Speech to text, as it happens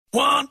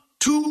1,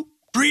 2,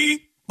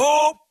 3,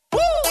 4. Woo!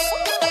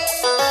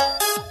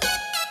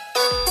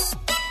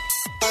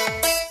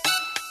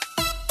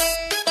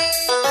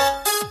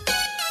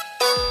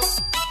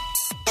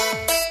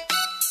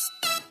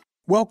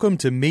 Welcome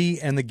to Me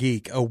and the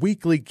Geek, a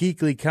weekly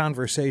geekly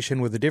conversation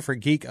with a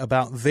different geek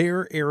about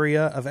their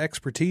area of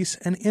expertise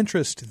and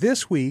interest.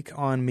 This week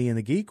on Me and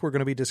the Geek, we're going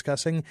to be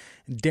discussing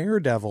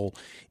Daredevil.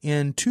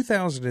 In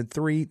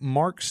 2003,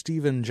 Mark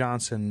Steven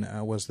Johnson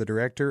was the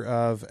director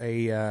of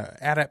a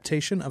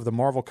adaptation of the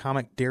Marvel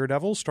comic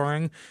Daredevil,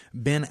 starring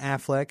Ben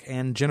Affleck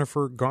and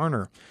Jennifer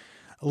Garner.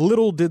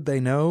 Little did they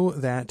know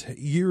that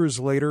years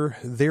later,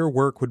 their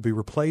work would be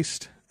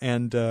replaced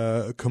and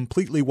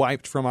completely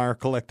wiped from our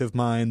collective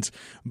minds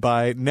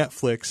by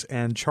Netflix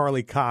and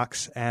Charlie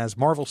Cox, as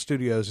Marvel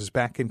Studios is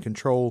back in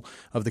control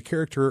of the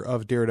character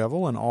of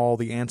Daredevil and all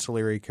the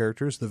ancillary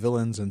characters, the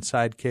villains and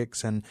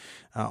sidekicks, and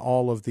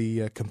all of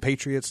the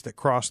compatriots that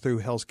cross through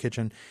Hell's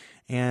Kitchen.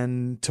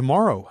 And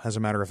tomorrow, as a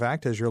matter of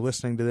fact, as you're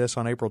listening to this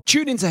on April...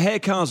 Tune into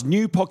Haycar's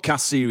new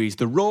podcast series,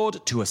 The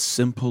Road to a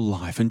Simple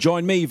Life, and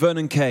join me,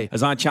 Vernon Kay,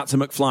 as I chat to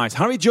McFly's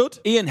Harry Judd,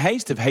 Ian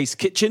Haste of Haste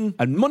Kitchen,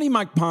 and Money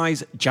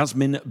Magpie's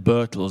Jasmine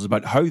Birtles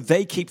about how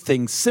they keep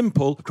things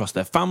simple across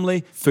their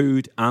family,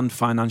 food, and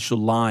financial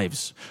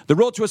lives. The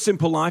Road to a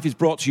Simple Life is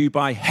brought to you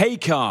by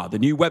Haycar, the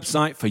new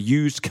website for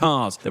used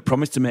cars that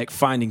promise to make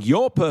finding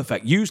your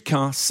perfect used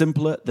car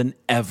simpler than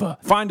ever.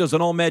 Find us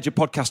on all major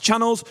podcast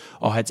channels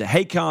or head to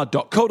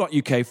haycar.co.uk/simple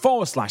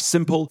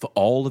for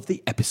all of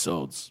the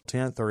episodes.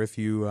 10th, or if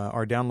you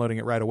are downloading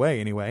it right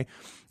away anyway,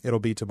 it'll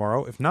be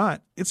tomorrow. If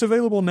not, it's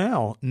available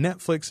now.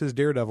 Netflix's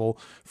Daredevil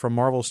from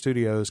Marvel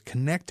Studios,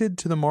 connected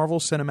to the Marvel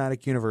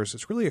Cinematic Universe.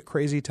 It's really a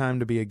crazy time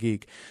to be a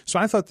geek. So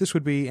I thought this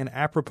would be an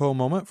apropos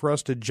moment for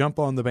us to jump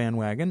on the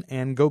bandwagon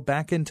and go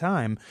back in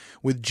time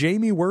with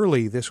Jamie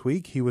Worley this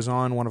week. He was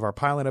on one of our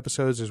pilot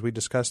episodes as we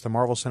discussed the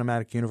Marvel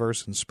Cinematic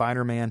Universe and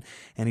Spider-Man,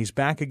 and he's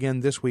back again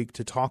this week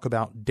to talk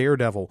about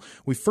Daredevil.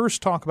 We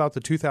first talk about the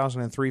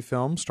 2003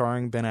 film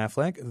starring Ben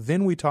Affleck.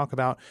 Then we talk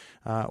about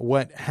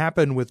what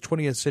happened with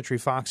 20th Century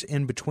Fox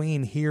in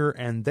between here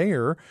and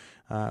there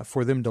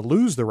for them to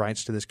lose the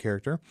rights to this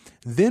character.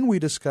 Then we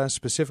discuss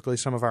specifically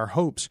some of our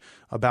hopes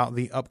about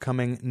the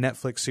upcoming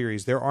Netflix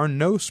series. There are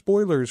no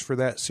spoilers for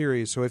that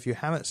series, so if you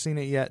haven't seen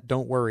it yet,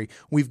 don't worry.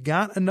 We've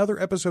got another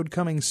episode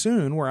coming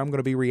soon where I'm going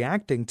to be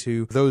reacting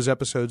to those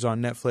episodes on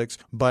Netflix,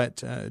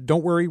 but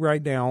don't worry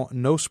right now,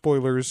 no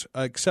spoilers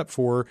except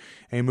for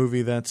a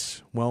movie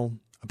that's, well,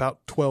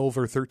 about 12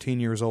 or 13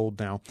 years old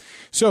now.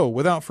 So,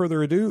 without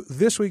further ado,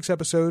 this week's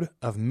episode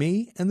of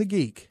Me and the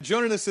Geek.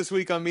 Joining us this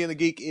week on Me and the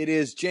Geek, it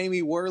is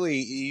Jamie Worley.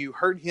 You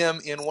heard him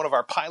in one of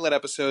our pilot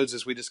episodes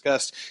as we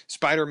discussed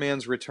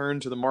Spider-Man's return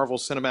to the Marvel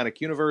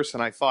Cinematic Universe,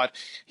 and I thought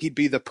he'd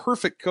be the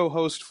perfect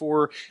co-host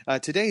for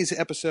today's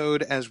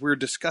episode as we're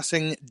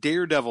discussing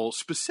Daredevil,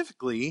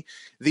 specifically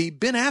the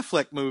Ben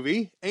Affleck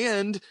movie,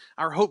 and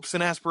our hopes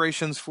and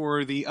aspirations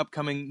for the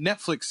upcoming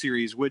Netflix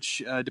series,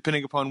 which,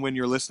 depending upon when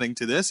you're listening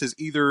to this, is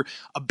either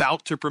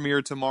about to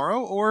premiere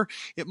tomorrow or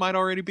it might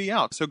already be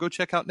out. So go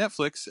check out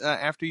Netflix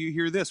after you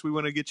hear this. We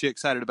want to get you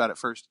excited about it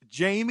first.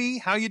 Jamie,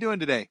 how you doing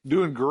today?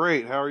 Doing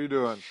great. How are you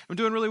doing? I'm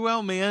doing really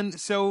well, man.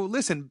 So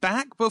listen,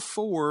 back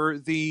before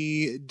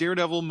the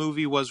Daredevil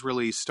movie was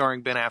released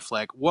starring Ben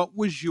Affleck, what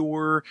was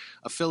your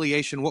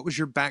affiliation? What was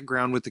your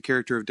background with the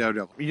character of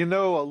Daredevil? You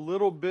know, a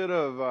little bit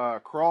of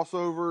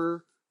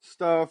crossover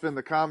stuff in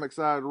the comics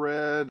I'd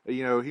read.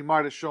 You know, he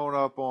might have shown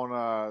up on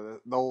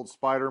the old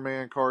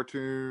Spider-Man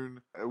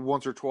cartoon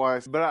once or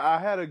twice, but I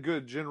had a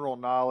good general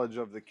knowledge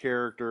of the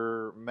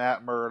character,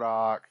 Matt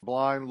Murdock,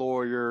 blind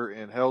lawyer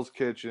in Hell's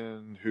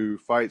Kitchen who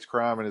fights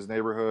crime in his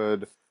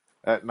neighborhood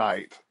at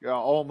night.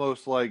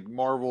 Almost like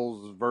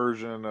Marvel's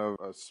version of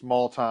a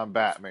small-time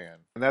Batman.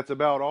 And that's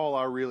about all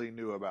I really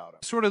knew about him.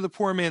 Sort of the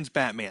poor man's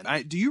Batman.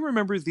 Do you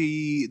remember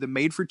the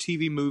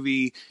made-for-TV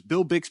movie,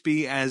 Bill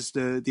Bixby as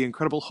the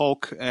Incredible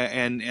Hulk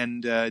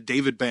and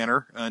David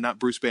Banner, not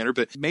Bruce Banner,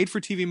 but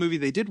made-for-TV movie?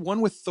 They did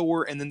one with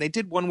Thor, and then they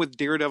did one with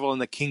Daredevil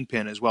and the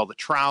Kingpin as well. The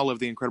Trial of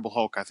the Incredible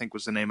Hulk, I think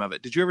was the name of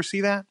it. Did you ever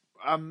see that?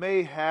 I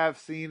may have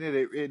seen it.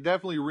 It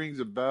definitely rings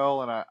a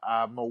bell, and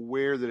I'm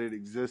aware that it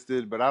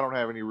existed, but I don't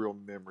have any real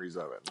memories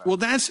of it. No.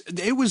 Well,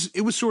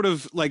 it was sort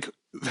of like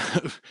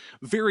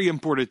very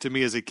important to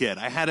me as a kid.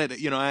 I had it,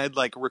 I had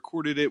like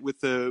recorded it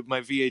with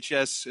my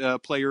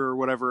VHS player or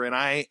whatever, and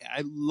I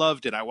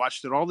loved it. I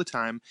watched it all the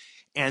time.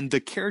 And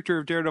the character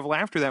of Daredevil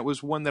after that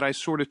was one that I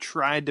sort of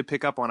tried to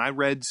pick up on. I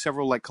read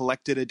several like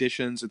collected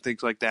editions and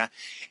things like that.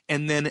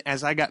 And then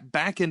as I got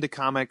back into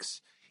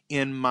comics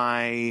in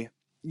my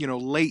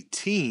late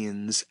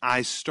teens,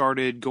 I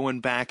started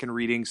going back and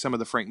reading some of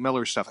the Frank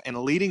Miller stuff. And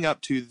leading up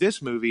to this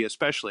movie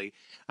especially,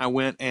 I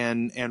went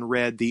and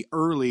read the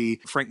early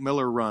Frank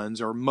Miller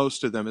runs, or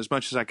most of them, as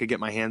much as I could get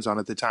my hands on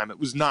at the time. It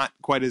was not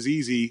quite as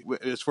easy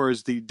as far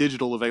as the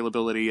digital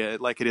availability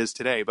like it is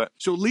today. But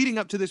so leading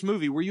up to this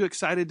movie, were you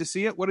excited to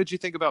see it? What did you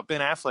think about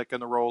Ben Affleck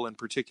and the role in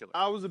particular?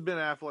 I was a Ben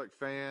Affleck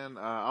fan.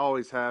 I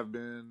always have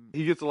been.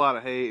 He gets a lot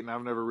of hate, and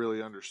I've never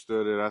really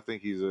understood it. I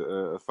think he's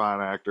a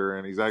fine actor,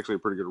 and he's actually a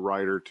pretty good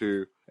writer. writer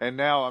too. And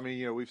now, I mean,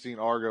 you know, we've seen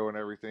Argo and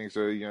everything,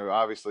 so, you know,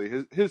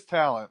 obviously his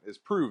talent is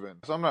proven.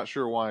 So I'm not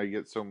sure why he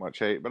gets so much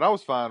hate, but I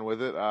was fine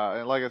with it.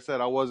 And like I said,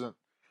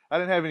 I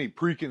didn't have any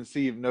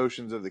preconceived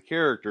notions of the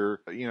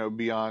character, you know,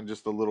 beyond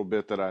just a little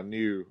bit that I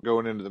knew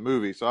going into the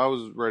movie. So I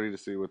was ready to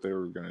see what they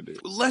were going to do.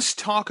 Let's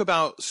talk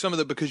about some of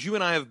the, because you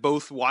and I have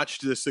both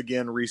watched this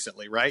again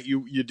recently, right?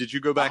 You did you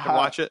go back and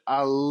watch it?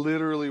 I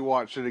literally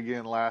watched it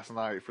again last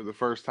night for the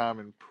first time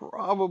in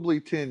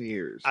probably 10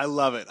 years. I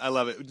love it. I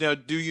love it. Now,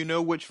 do you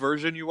know which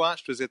version you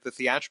watched? Was it the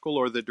theatrical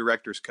or the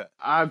director's cut?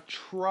 I've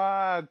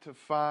tried to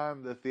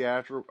find the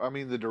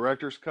the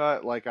director's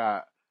cut. Like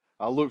I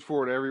looked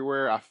for it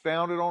everywhere. I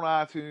found it on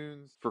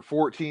iTunes for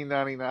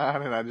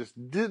 $14.99, and I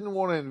just didn't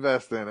want to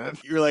invest in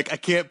it. You're like, I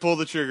can't pull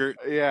the trigger.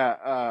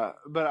 Yeah,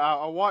 but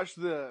I watched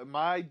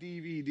my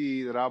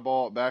DVD that I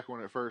bought back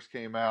when it first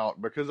came out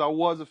because I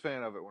was a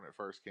fan of it when it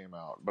first came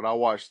out. But I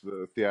watched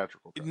the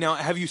theatrical cut. Now,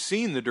 have you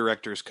seen the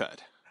director's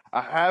cut?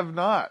 I have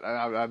not.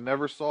 I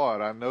never saw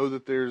it. I know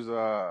that there's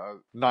a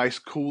nice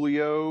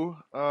Coolio.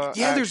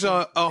 There's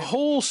a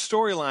whole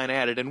storyline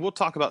added, and we'll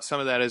talk about some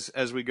of that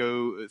as we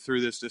go through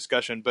this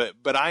discussion. But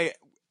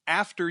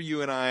after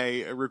you and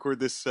I record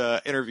this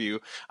interview,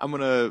 I'm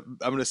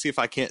gonna see if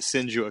I can't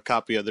send you a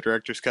copy of the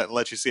director's cut and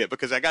let you see it,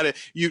 because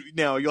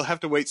you'll have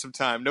to wait some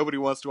time. Nobody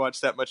wants to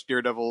watch that much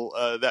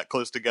Daredevil that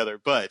close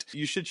together, but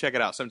you should check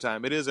it out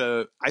sometime. It is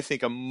I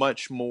think a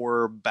much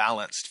more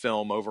balanced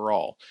film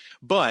overall,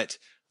 but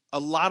a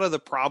lot of the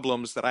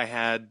problems that I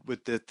had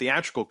with the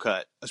theatrical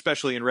cut,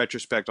 especially in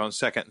retrospect on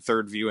second and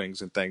third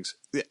viewings and things,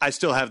 I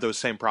still have those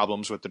same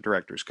problems with the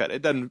director's cut.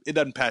 It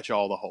doesn't patch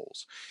all the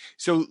holes.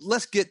 So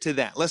let's get to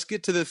that. Let's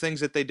get to the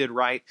things that they did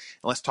right,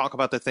 and let's talk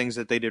about the things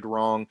that they did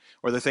wrong,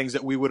 or the things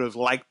that we would have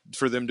liked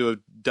for them to have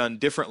done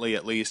differently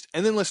at least.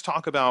 And then let's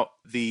talk about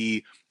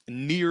the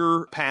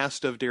near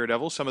past of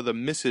Daredevil, some of the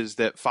misses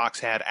that Fox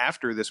had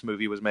after this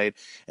movie was made,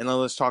 and then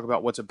let's talk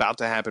about what's about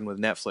to happen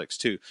with Netflix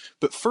too.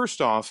 But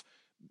first off,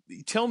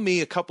 tell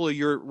me a couple of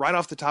right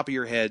off the top of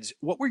your heads,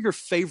 what were your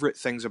favorite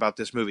things about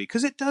this movie?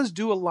 Because it does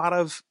do a lot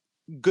of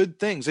good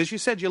things. As you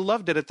said, you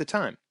loved it at the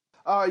time.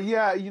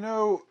 Yeah, you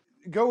know,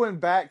 going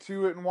back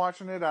to it and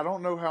watching it, I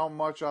don't know how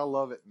much I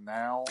love it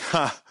now.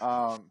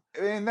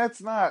 And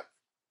that's not,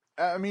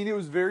 I mean, it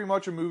was very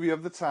much a movie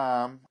of the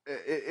time.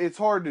 It's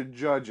hard to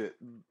judge it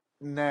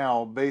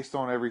now based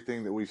on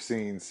everything that we've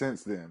seen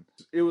since then.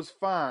 It was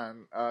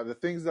fine. The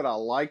things that I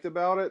liked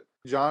about it,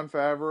 Jon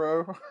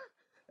Favreau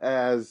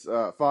as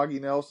Foggy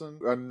Nelson,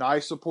 a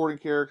nice supporting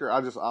character.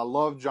 I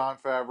love Jon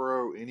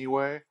Favreau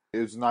anyway. It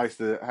was nice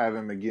to have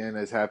him again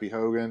as Happy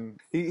Hogan.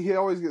 He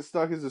always gets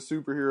stuck as a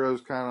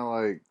superhero's kind of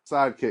like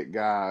sidekick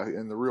guy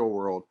in the real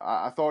world.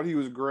 I thought he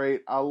was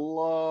great. I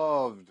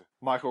loved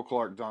Michael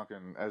Clark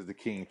Duncan as the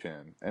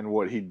Kingpin and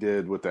what he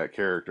did with that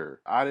character.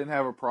 I didn't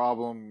have a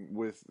problem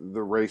with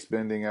the race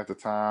bending at the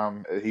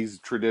time. He's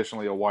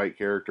traditionally a white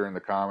character in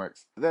the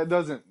comics. That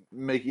doesn't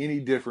make any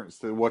difference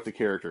to what the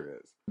character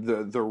is,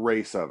 the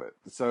race of it.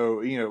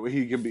 So, you know,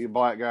 he could be a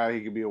black guy,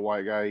 he could be a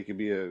white guy, he could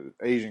be an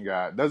Asian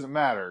guy. It doesn't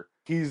matter.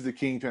 He's the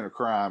Kingpin of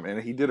crime,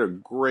 and he did a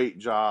great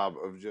job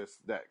of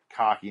just that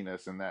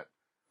cockiness and that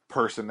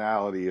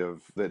personality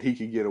of that he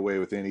could get away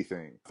with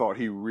anything. Thought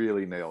he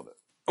really nailed it.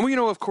 Well, you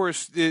know, of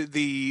course,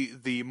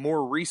 the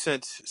more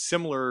recent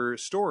similar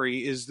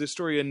story is the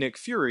story of Nick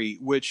Fury,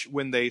 which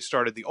when they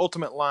started the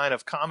Ultimate line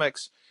of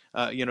comics,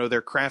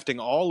 they're crafting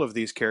all of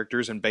these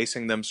characters and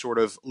basing them sort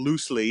of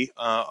loosely,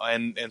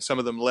 and some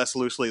of them less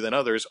loosely than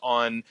others,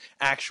 on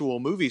actual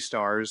movie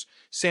stars.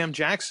 Sam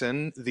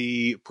Jackson,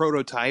 the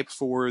prototype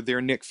for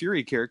their Nick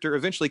Fury character,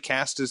 eventually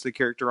cast as the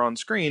character on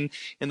screen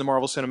in the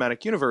Marvel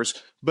Cinematic Universe.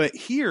 But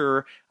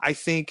here, I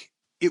think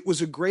it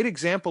was a great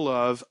example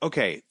of,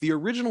 okay, the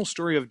original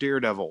story of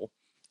Daredevil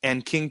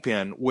and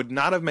Kingpin would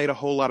not have made a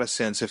whole lot of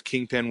sense if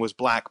Kingpin was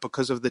black,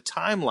 because of the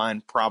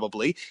timeline,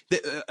 probably.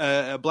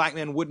 A black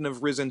man wouldn't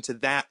have risen to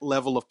that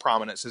level of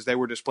prominence as they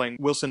were displaying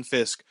Wilson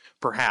Fisk,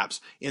 perhaps,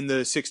 in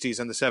the 60s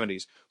and the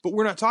 70s. But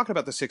we're not talking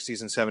about the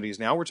 60s and 70s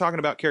now. We're talking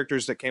about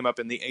characters that came up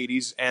in the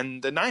 80s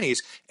and the 90s.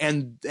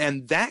 And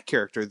that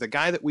character, the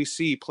guy that we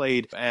see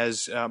played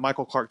as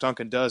Michael Clark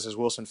Duncan does as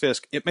Wilson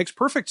Fisk, it makes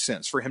perfect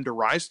sense for him to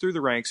rise through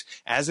the ranks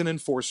as an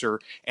enforcer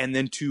and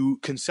then to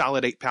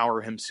consolidate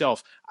power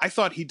himself. I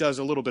thought he does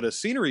a little bit of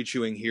scenery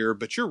chewing here,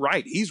 but you're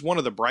right. He's one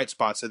of the bright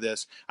spots of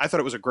this. I thought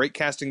it was a great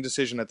casting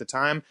decision at the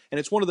time, and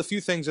it's one of the few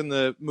things in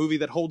the movie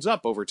that holds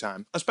up over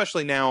time,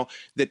 especially now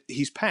that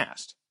he's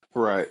passed.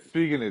 Right.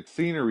 Speaking of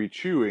scenery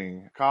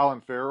chewing,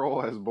 Colin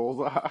Farrell as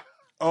Bullseye.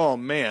 Oh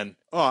man.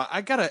 Oh,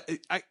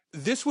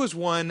 this was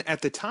one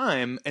at the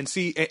time, and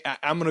see,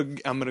 I'm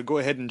gonna go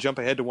ahead and jump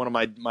ahead to one of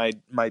my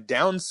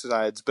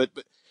downsides, but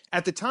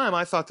at the time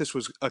I thought this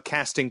was a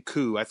casting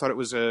coup. I thought it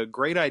was a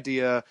great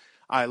idea.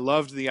 I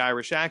loved the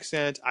Irish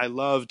accent. I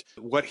loved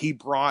what he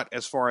brought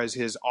as far as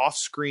his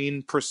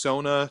off-screen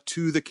persona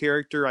to the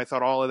character. I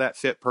thought all of that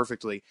fit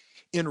perfectly.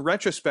 In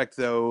retrospect,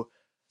 though,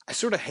 I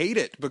sort of hate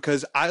it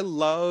because I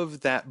love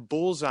that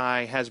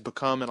Bullseye has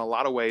become, in a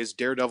lot of ways,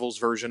 Daredevil's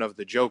version of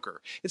the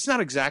Joker. It's not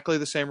exactly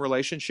the same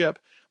relationship,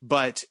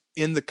 but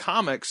in the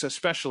comics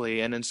especially,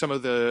 and in some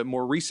of the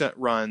more recent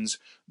runs,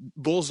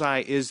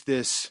 Bullseye is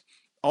this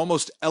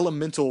almost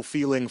elemental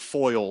feeling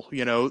foil.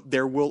 You know,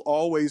 there will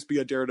always be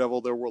a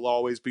Daredevil, there will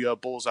always be a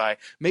Bullseye,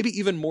 maybe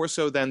even more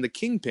so than the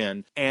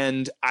Kingpin.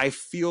 And I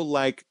feel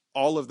like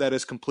all of that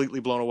is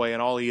completely blown away,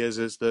 and all he is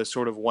the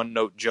sort of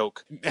one-note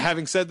joke.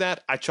 Having said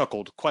that, I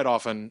chuckled quite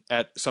often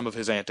at some of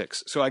his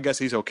antics, so I guess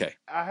he's okay.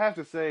 I have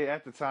to say,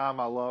 at the time,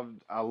 I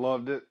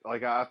loved it.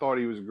 Like, I thought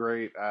he was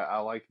great. I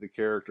liked the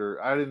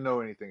character. I didn't know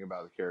anything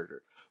about the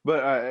character.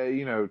 But,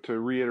 you know, to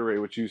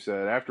reiterate what you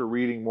said, after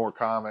reading more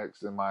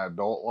comics in my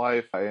adult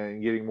life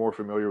and getting more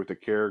familiar with the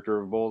character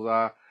of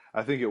Bullseye,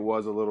 I think it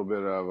was a little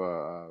bit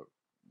of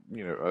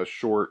a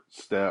short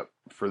step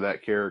for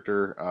that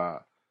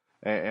character.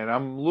 And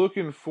I'm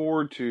looking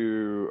forward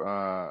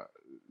to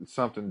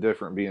something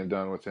different being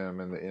done with him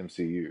in the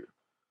MCU,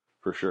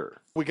 for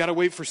sure. We got to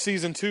wait for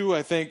season 2,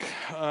 I think,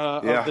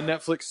 of the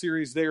Netflix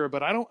series there.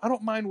 But I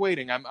don't mind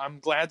waiting. I'm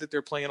glad that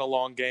they're playing a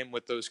long game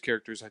with those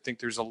characters. I think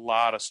there's a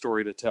lot of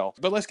story to tell.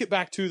 But let's get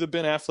back to the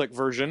Ben Affleck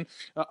version.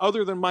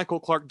 Other than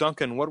Michael Clarke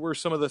Duncan, what were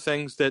some of the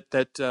things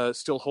that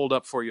still hold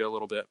up for you a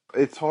little bit?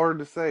 It's hard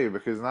to say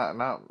because not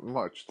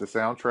much. The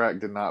soundtrack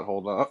did not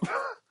hold up.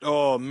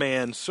 Oh,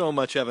 man, so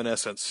much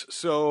Evanescence.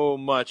 So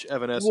much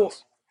Evanescence. Well,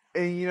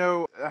 and, you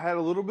know, I had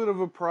a little bit of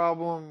a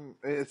problem.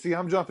 See,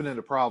 I'm jumping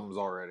into problems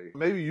already.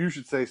 Maybe you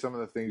should say some of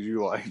the things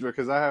you liked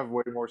because I have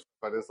way more stuff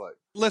I dislike.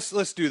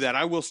 Let's do that.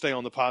 I will stay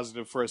on the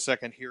positive for a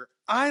second here.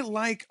 I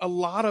like a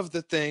lot of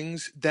the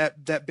things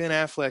that Ben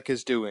Affleck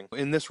is doing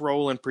in this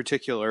role in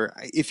particular.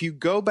 If you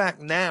go back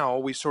now,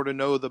 we sort of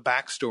know the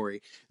backstory.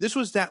 This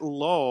was that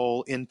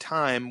lull in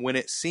time when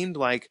it seemed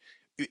like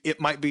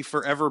it might be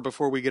forever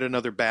before we get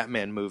another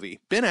Batman movie.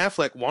 Ben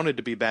Affleck wanted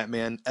to be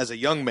Batman as a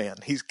young man.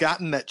 He's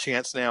gotten that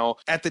chance now.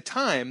 At the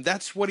time,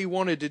 that's what he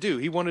wanted to do.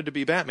 He wanted to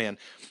be Batman.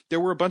 There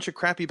were a bunch of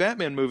crappy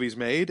Batman movies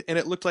made, and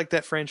it looked like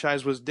that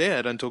franchise was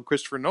dead until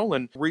Christopher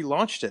Nolan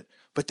relaunched it.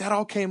 But that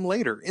all came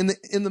later. In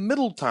the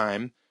middle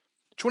time,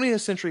 20th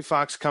Century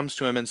Fox comes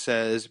to him and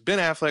says, Ben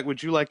Affleck,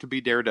 would you like to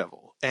be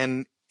Daredevil?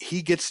 And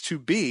he gets to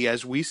be,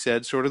 as we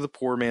said, sort of the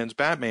poor man's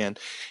Batman.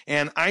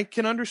 And I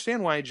can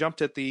understand why he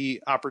jumped at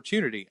the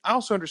opportunity. I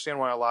also understand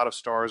why a lot of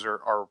stars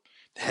are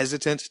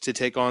hesitant to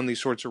take on these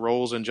sorts of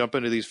roles and jump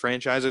into these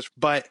franchises.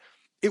 But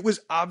it was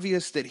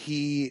obvious that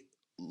he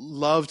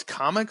loved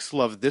comics,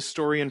 loved this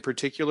story in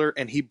particular,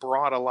 and he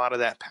brought a lot of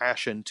that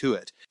passion to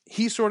it.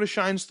 He sort of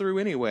shines through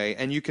anyway,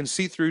 and you can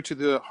see through to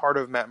the heart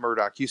of Matt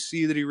Murdock. You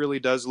see that he really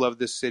does love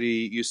this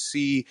city. You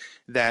see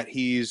that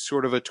he's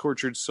sort of a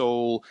tortured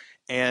soul,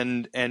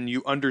 and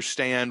you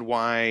understand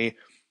why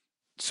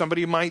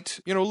somebody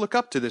might, look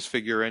up to this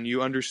figure, and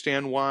you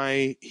understand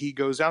why he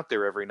goes out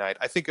there every night.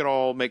 I think it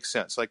all makes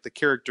sense, like the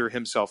character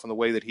himself and the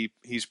way that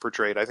he's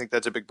portrayed. I think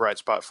that's a big bright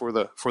spot for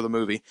the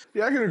movie.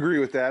 Yeah, I can agree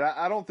with that.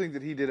 I don't think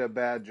that he did a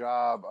bad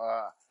job.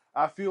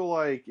 I feel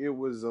like it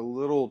was a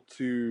little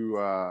too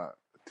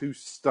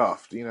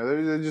stuffed.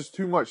 There's just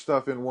too much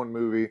stuff in one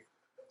movie,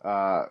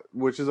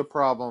 which is a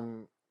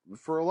problem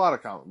for a lot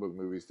of comic book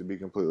movies, to be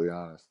completely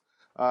honest.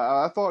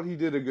 I thought he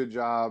did a good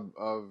job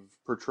of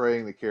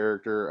portraying the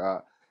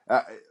character.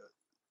 I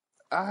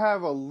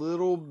have a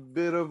little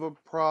bit of a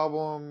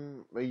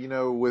problem,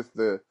 with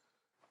the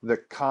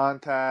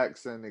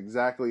contacts and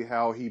exactly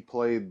how he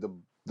played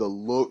the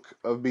look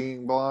of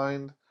being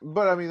blind.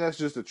 But I mean, that's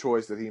just a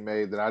choice that he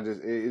made that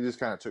it just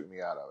kind of took me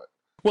out of it.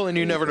 Well, and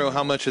you never know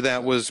how much of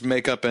that was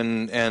makeup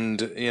and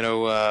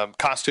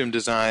costume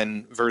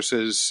design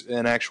versus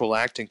an actual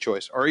acting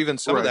choice, or even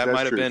some of that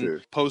might have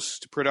been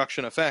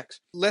post-production effects.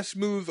 Let's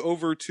move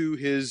over to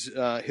his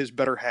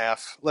better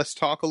half. Let's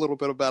talk a little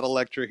bit about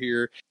Elektra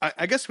here.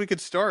 I guess we could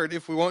start,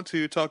 if we want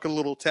to, talk a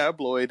little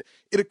tabloid.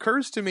 It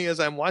occurs to me as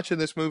I'm watching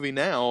this movie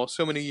now,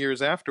 so many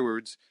years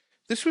afterwards,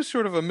 this was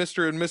sort of a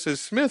Mr. and Mrs.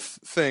 Smith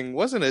thing,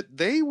 wasn't it?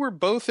 They were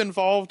both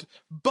involved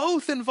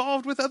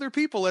with other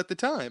people at the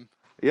time.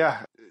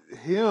 Yeah,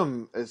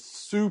 him is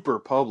super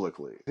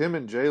publicly. Him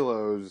and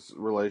J-Lo's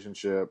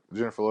relationship,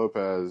 Jennifer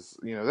Lopez,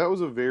 that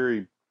was a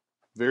very,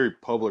 very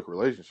public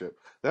relationship.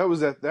 That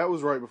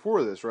was right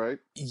before this, right?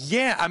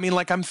 Yeah, I mean,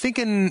 I'm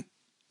thinking,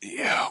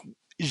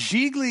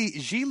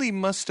 Gigli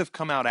must have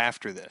come out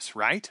after this,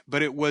 right?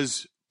 But it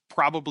was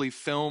probably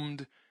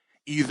filmed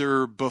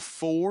either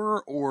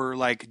before or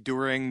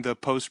during the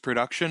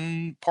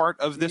post-production part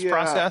of this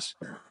process.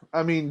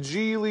 I mean,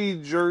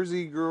 Gigli,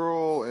 Jersey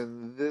Girl,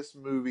 and this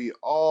movie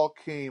all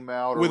came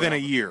out within a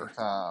year.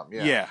 Time.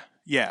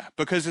 Yeah.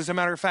 Because as a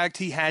matter of fact,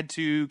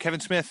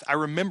 Kevin Smith, I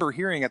remember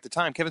hearing at the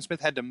time, Kevin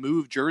Smith had to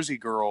move Jersey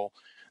Girl,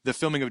 the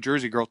filming of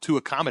Jersey Girl, to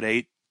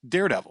accommodate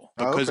Daredevil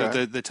because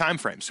of the time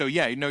frame. So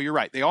yeah, you're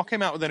right. They all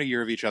came out within a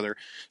year of each other.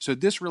 So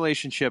this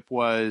relationship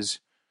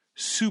was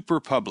super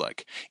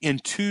public. In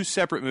two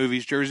separate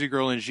movies, Jersey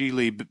Girl and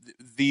Gigli,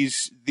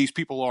 these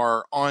people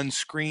are on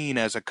screen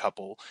as a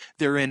couple.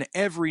 They're in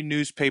every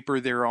newspaper.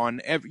 They're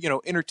on every,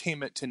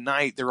 Entertainment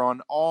Tonight. They're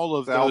on all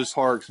of those. South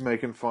Park's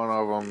making fun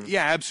of them.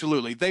 Yeah,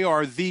 absolutely. They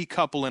are the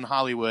couple in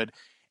Hollywood.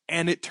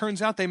 And it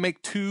turns out they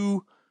make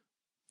two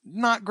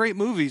not great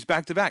movies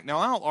back to back. Now,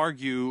 I'll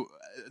argue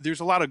there's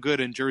a lot of good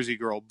in Jersey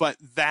Girl, but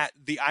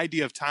the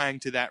idea of tying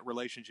to that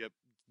relationship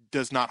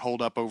does not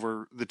hold up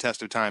over the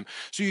test of time.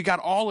 So you got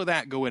all of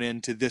that going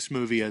into this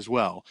movie as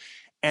well.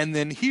 And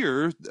then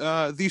here,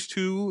 these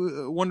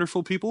two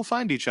wonderful people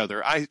find each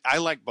other. I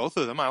like both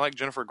of them. I like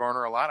Jennifer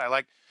Garner a lot. I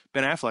like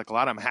Ben Affleck a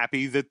lot. I'm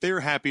happy that they're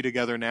happy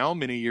together now,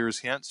 many years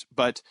hence.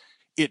 But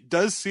it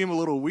does seem a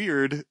little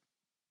weird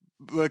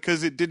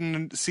because it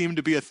didn't seem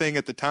to be a thing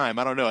at the time.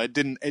 I don't know. It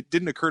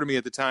didn't occur to me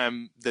at the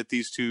time that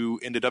these two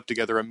ended up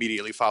together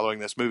immediately following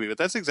this movie. But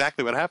that's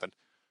exactly what happened.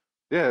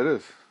 Yeah, it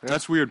is. Yeah.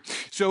 That's weird.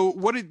 So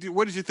what did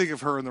you think of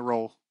her in the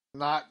role?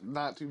 Not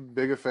too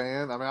big a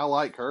fan. I mean, I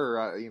like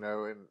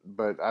her,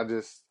 but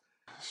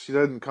she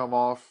doesn't come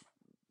off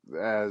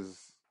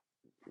as,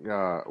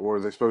 or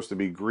they're supposed to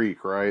be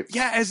Greek, right?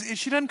 Yeah, as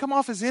she doesn't come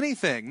off as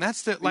anything.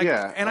 That's the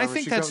yeah, and I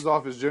think she that's comes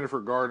off as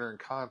Jennifer Garner in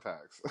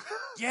contacts.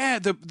 Yeah,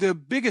 the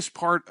biggest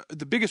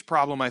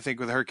problem I think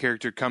with her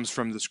character comes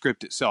from the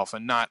script itself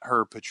and not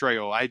her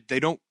portrayal.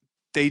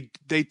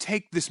 They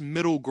take this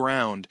middle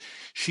ground.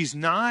 She's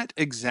not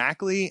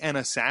exactly an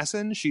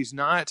assassin. She's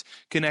not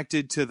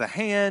connected to the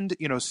hand.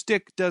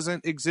 Stick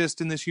doesn't exist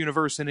in this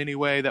universe in any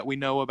way that we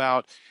know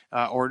about,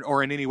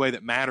 or in any way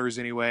that matters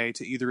anyway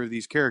to either of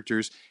these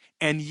characters.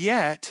 And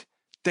yet,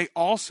 they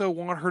also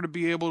want her to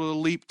be able to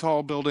leap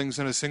tall buildings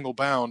in a single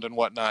bound and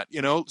whatnot.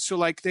 So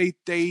like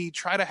they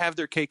try to have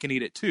their cake and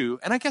eat it too.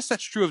 And I guess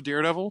that's true of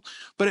Daredevil,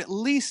 but at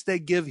least they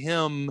give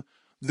him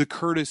the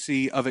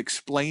courtesy of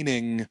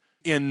explaining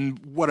in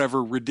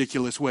whatever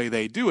ridiculous way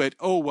they do it.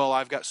 Oh, well,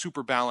 I've got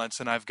super balance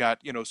and I've got,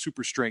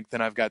 super strength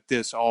and I've got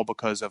this all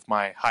because of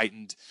my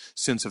heightened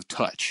sense of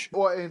touch.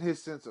 Well, and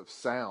his sense of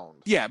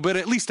sound. Yeah, but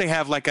at least they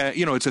have like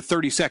it's a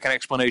 30-second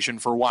explanation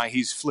for why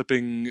he's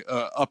flipping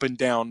up and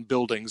down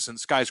buildings and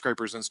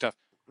skyscrapers and stuff.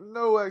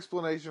 No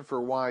explanation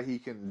for why he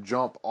can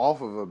jump off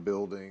of a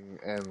building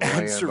and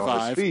land survive.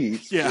 on his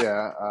feet.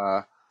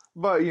 Yeah.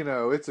 But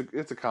it's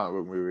a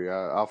comic book movie.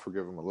 I'll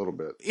forgive him a little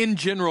bit. In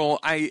general,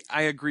 I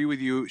agree with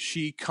you.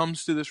 She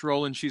comes to this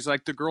role and she's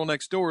like the girl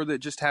next door that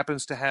just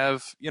happens to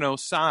have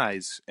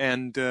size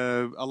and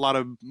a lot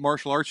of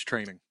martial arts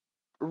training.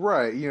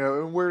 Right.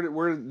 And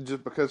where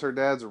just because her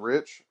dad's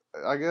rich,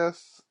 I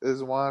guess,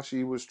 is why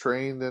she was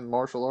trained in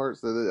martial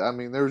arts. I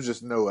mean, there was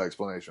just no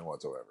explanation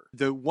whatsoever.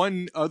 The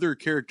one other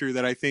character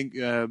that I think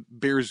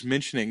bears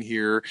mentioning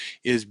here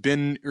is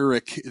Ben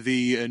Urich,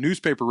 the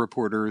newspaper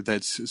reporter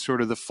that's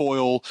sort of the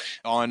foil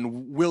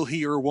on will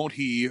he or won't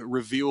he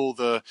reveal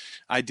the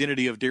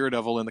identity of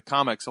Daredevil in the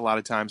comics a lot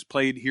of times,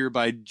 played here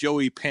by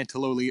Joey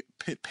Pantoliano.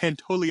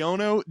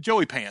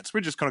 Joey Pants.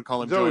 We're just going to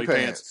call him Joey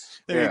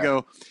Pants. There you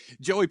go.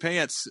 Joey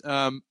Pants.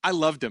 I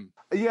loved him.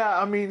 Yeah,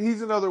 I mean,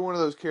 he's another one of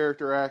those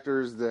character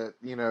actors that,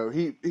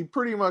 he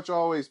pretty much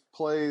always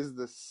plays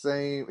the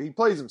same. He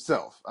plays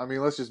himself. I mean,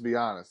 let's just be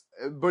honest.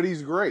 But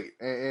he's great.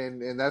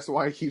 And that's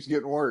why he keeps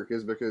getting work,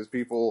 is because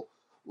people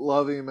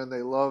love him and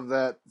they love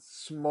that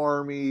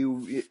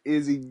smarmy,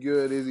 is he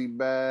good, is he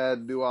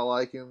bad, do I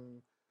like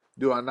him,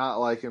 do I not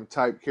like him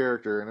type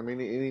character. And I mean,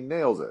 he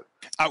nails it.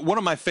 One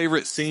of my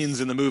favorite scenes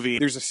in the movie,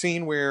 there's a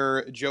scene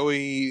where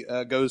Joey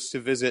goes to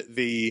visit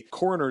the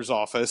coroner's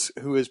office,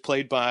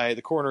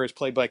 the coroner is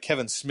played by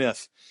Kevin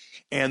Smith,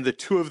 and the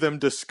two of them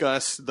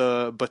discuss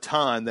the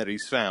baton that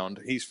he's found.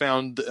 He's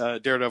found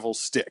Daredevil's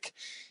stick.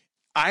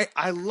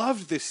 I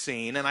loved this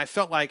scene, and I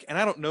felt like, and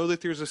I don't know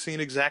that there's a scene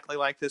exactly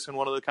like this in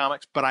one of the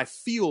comics, but I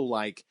feel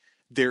like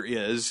there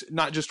is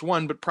not just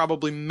one, but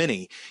probably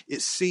many.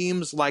 It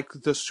seems like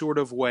the sort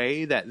of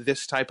way that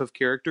this type of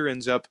character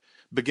ends up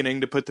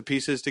beginning to put the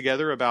pieces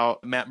together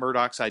about Matt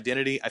Murdock's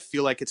identity. I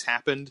feel like it's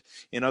happened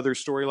in other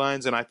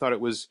storylines, and I thought it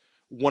was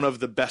one of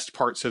the best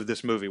parts of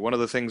this movie, one of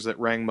the things that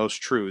rang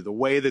most true. The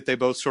way that they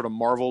both sort of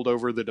marveled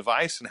over the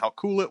device and how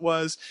cool it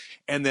was,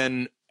 and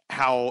then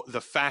how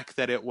the fact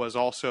that it was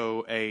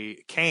also a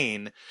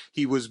cane,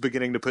 he was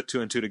beginning to put two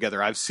and two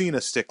together. I've seen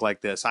a stick like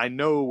this. I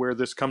know where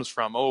this comes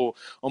from. Oh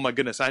my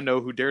goodness, I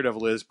know who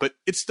Daredevil is, but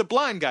it's the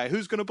blind guy.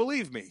 Who's going to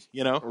believe me?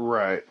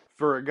 Right.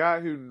 For a guy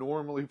who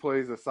normally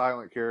plays a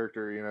silent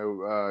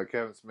character,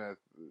 Kevin Smith,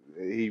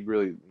 he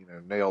really,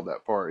 nailed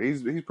that part.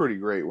 He's pretty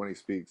great when he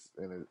speaks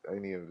in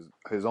any of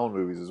his own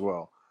movies as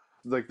well.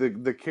 Like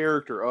the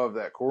character of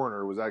that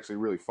coroner was actually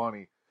really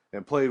funny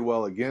and played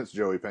well against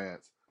Joey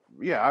Pants.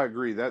 Yeah, I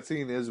agree. That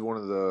scene is one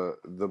of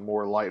the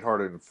more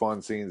lighthearted and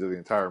fun scenes of the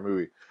entire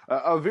movie.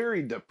 A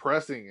very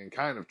depressing and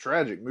kind of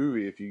tragic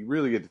movie if you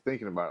really get to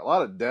thinking about it. A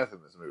lot of death in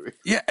this movie.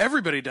 Yeah,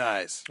 everybody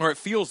dies. Or it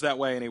feels that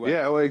way anyway.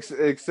 Yeah, well,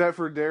 except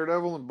for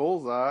Daredevil and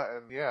Bullseye.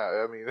 And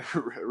yeah, I mean,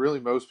 really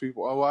most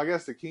people. Well, I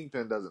guess the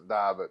Kingpin doesn't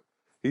die, but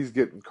he's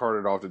getting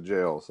carted off to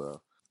jail,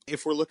 so.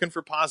 If we're looking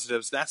for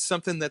positives, that's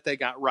something that they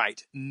got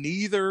right.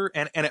 Neither,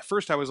 and at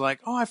first I was like,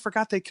 oh, I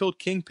forgot they killed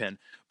Kingpin.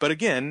 But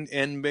again,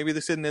 and maybe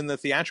this isn't in the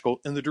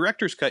theatrical, in the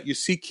director's cut, you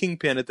see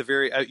Kingpin at the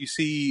very, you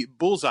see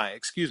Bullseye,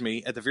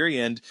 at the very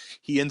end.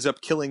 He ends up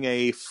killing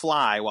a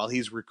fly while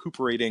he's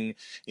recuperating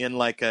in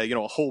like a,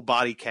 a whole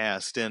body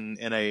cast in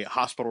a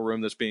hospital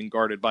room that's being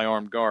guarded by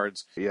armed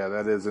guards. Yeah,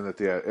 that is in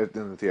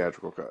the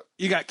theatrical cut.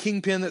 You got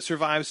Kingpin that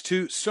survives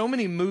too. So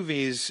many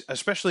movies,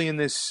 especially in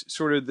this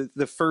sort of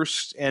the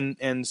first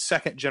and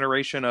second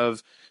generation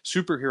of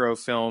superhero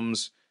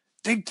films,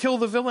 they kill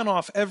the villain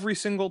off every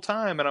single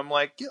time. And I'm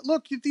like,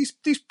 look, these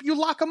you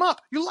lock them up.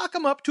 You lock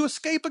them up to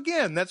escape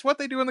again. That's what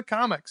they do in the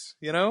comics,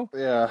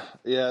 Yeah,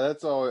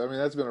 that's all. I mean,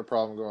 that's been a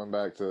problem going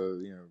back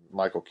to,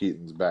 Michael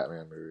Keaton's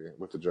Batman movie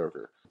with the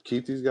Joker.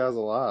 Keep these guys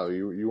alive.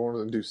 You want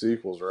them to do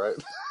sequels, right?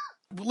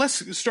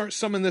 Let's start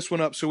summing this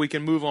one up so we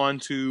can move on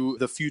to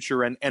the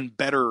future and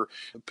better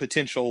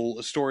potential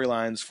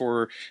storylines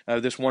for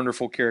this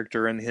wonderful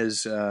character and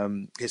his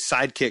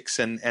sidekicks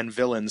and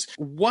villains.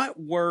 What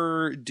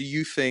were, do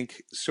you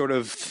think, sort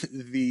of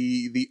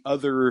the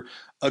other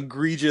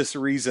egregious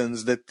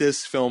reasons that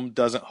this film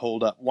doesn't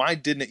hold up? Why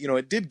didn't it?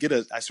 It did get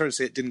I started to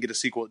say it didn't get a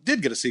sequel. It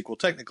did get a sequel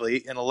technically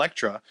in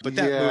Elektra, but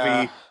that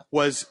movie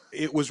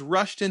was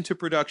rushed into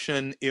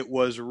production. It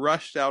was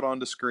rushed out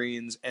onto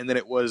screens, and then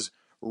it was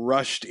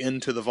rushed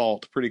into the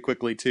vault pretty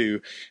quickly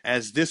too,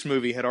 as this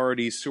movie had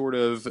already sort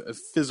of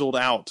fizzled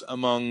out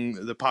among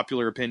the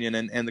popular opinion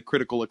and the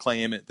critical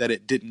acclaim that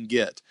it didn't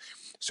get.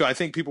 So I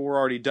think people were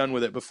already done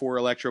with it before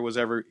Elektra was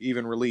ever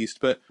even released.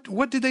 But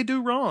what did they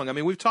do wrong? I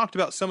mean, we've talked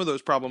about some of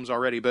those problems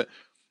already, but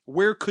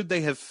where could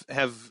they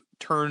have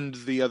turned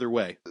the other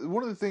way?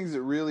 One of the things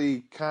that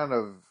really kind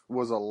of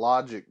was a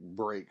logic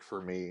break for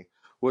me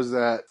was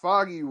that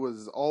Foggy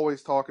was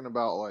always talking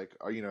about, like,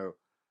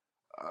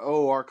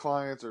 our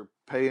clients are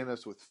paying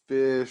us with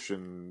fish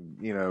and,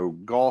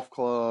 golf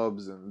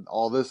clubs and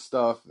all this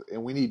stuff,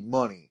 and we need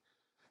money.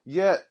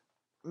 Yet,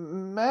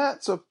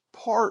 Matt's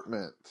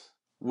apartment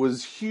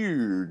was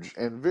huge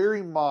and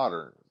very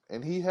modern,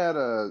 and he had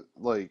a,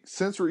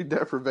 sensory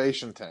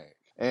deprivation tank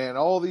and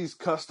all these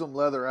custom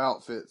leather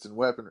outfits and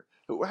weaponry.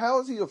 How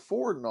is he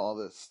affording all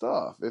this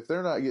stuff if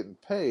they're not getting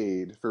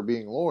paid for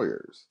being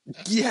lawyers?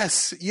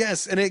 Yes.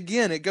 And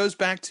again, it goes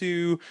back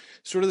to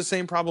sort of the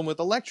same problem with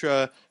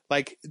Elektra.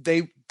 Like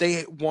they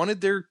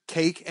wanted their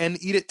cake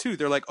and eat it too.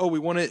 They're like, oh, we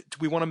want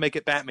to make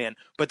it Batman,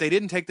 but they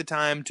didn't take the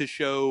time to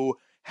show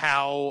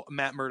how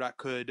Matt Murdock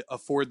could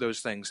afford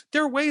those things.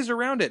 There are ways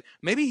around it.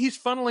 Maybe he's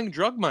funneling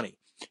drug money.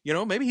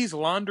 Maybe he's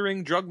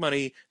laundering drug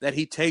money that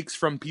he takes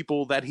from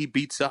people that he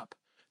beats up.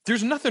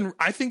 There's nothing,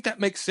 I think that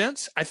makes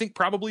sense. I think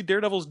probably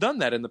Daredevil's done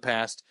that in the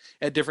past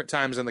at different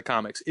times in the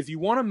comics. If you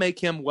want to make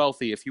him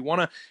wealthy, if you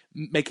want to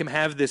make him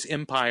have this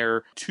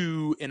empire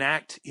to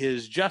enact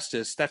his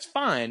justice, that's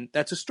fine.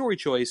 That's a story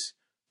choice.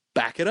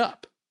 Back it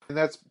up. And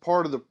that's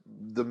part of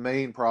the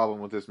main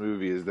problem with this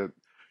movie is that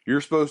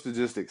you're supposed to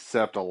just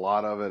accept a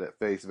lot of it at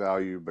face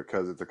value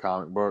because it's a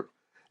comic book,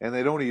 and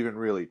they don't even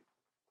really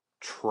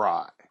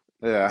try.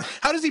 Yeah.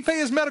 How does he pay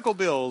his medical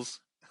bills?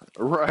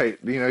 Right.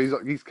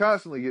 He's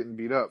constantly getting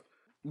beat up.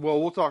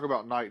 Well, we'll talk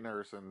about Night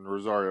Nurse and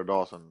Rosario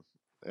Dawson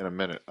in a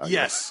minute. I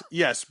guess.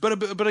 Yes.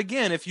 But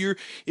again, if you're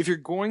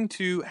going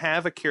to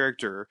have a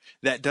character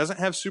that doesn't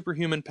have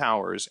superhuman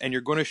powers and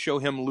you're going to show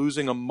him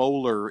losing a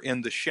molar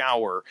in the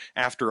shower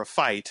after a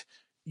fight,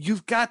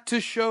 you've got to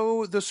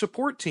show the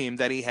support team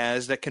that he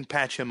has that can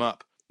patch him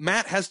up.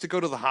 Matt has to go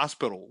to the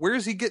hospital. Where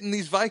is he getting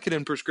these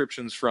Vicodin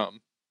prescriptions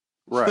from?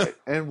 Right.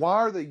 And why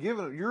are they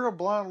giving it? You're a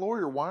blind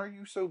lawyer. Why are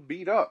you so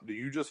beat up? Do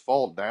you just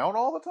fall down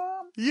all the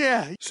time?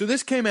 Yeah. So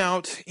this came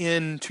out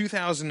in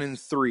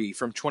 2003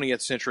 from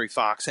 20th Century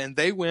Fox, and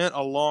they went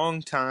a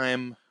long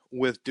time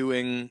with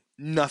doing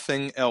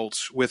nothing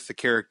else with the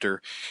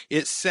character.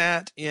 It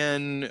sat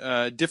in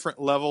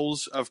different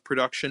levels of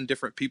production.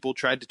 Different people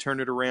tried to turn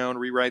it around,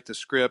 rewrite the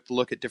script,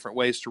 look at different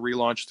ways to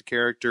relaunch the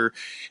character.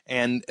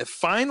 And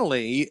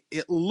finally,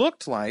 it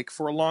looked like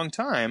for a long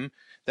time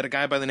that a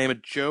guy by the name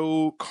of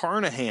Joe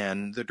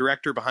Carnahan, the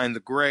director behind The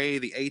Grey,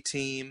 The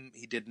A-Team,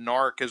 he did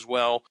Narc as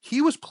well,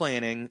 he was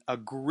planning a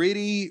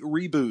gritty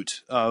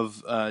reboot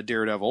of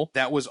Daredevil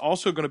that was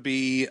also going to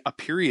be a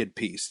period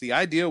piece. The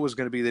idea was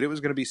going to be that it was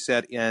going to be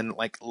set in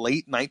like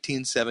late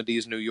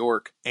 1970s New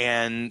York,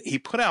 and he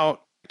put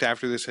out,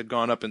 after this had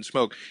gone up in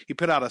smoke, he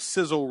put out a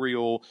sizzle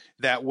reel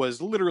that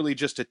was literally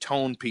just a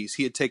tone piece.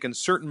 He had taken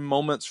certain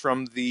moments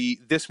from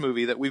this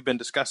movie that we've been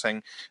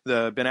discussing,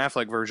 the Ben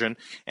Affleck version,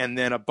 and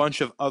then a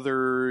bunch of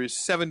other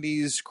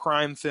 70s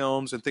crime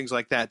films and things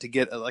like that to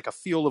get like a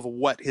feel of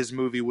what his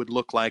movie would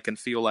look like and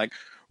feel like.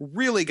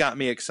 Really got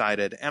me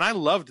excited, and I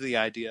loved the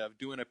idea of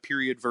doing a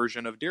period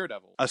version of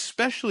Daredevil,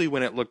 especially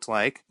when it looked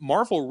like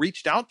Marvel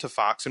reached out to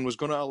Fox and was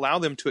going to allow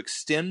them to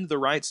extend the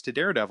rights to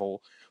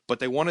Daredevil,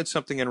 but they wanted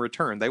something in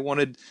return. They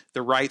wanted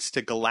the rights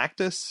to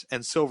Galactus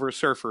and Silver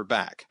Surfer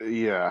back.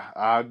 Yeah,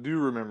 I do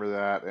remember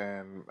that,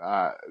 and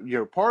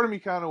part of me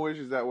kind of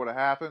wishes that would have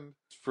happened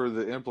for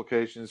the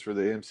implications for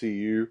the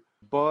MCU,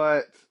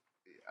 but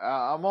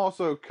I'm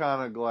also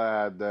kind of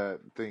glad that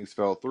things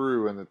fell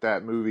through and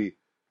that movie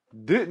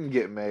didn't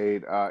get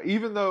made.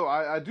 Even though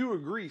I do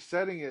agree,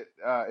 setting it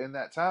in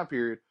that time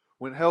period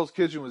when Hell's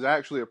Kitchen was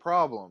actually a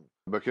problem,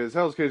 because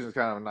Hell's Kitchen is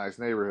kind of a nice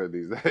neighborhood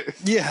these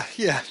days.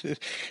 Yeah.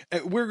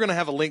 We're going to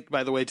have a link,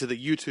 by the way, to the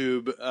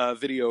YouTube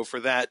video for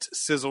that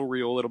sizzle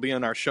reel. It'll be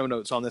in our show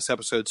notes on this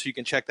episode, so you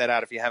can check that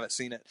out if you haven't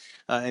seen it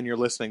and you're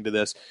listening to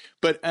this.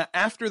 But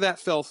after that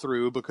fell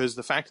through, because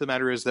the fact of the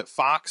matter is that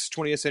Fox,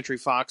 20th Century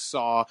Fox,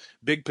 saw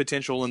big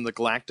potential in the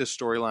Galactus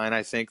storyline,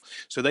 I think.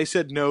 So they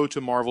said no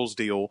to Marvel's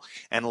deal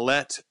and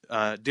let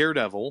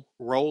Daredevil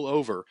roll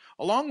over,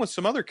 along with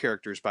some other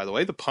characters, by the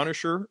way. The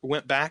Punisher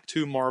went back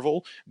to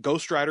Marvel.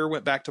 Ghost Rider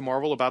went back to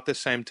Marvel about this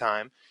same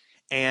time.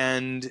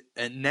 And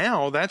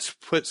now that's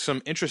put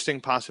some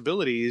interesting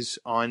possibilities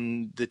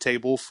on the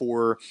table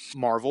for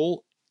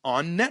Marvel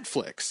on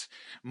Netflix.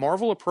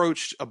 Marvel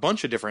approached a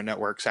bunch of different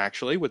networks,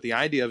 actually, with the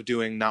idea of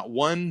doing not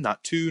one,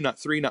 not two, not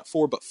three, not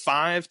four, but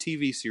 5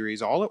 TV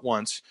series all at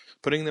once,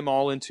 putting them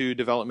all into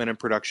development and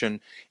production,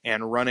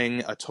 and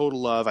running a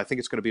total of, I think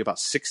it's going to be about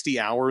 60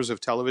 hours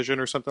of television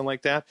or something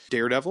like that.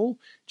 Daredevil,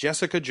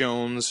 Jessica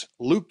Jones,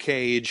 Luke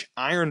Cage,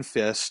 Iron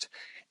Fist,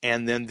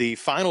 and then the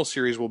final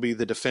series will be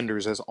The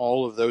Defenders, as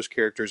all of those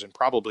characters and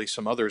probably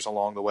some others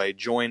along the way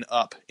join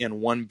up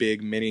in one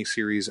big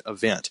mini-series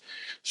event.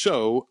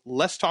 So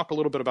let's talk a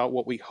little bit about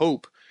what we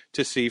hope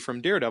to see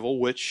from Daredevil,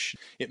 which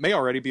it may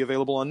already be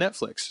available on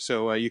Netflix.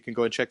 So you can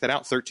go and check that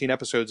out. 13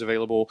 episodes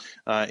available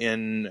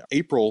in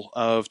April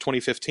of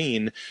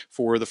 2015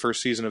 for the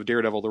first season of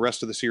Daredevil. The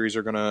rest of the series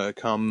are going to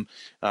come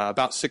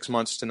about 6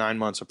 months to 9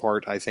 months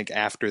apart, I think,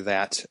 after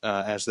that,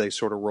 as they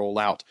sort of roll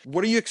out.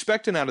 What are you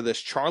expecting out of this?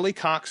 Charlie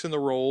Cox in the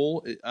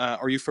role.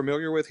 Are you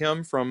familiar with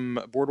him from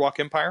Boardwalk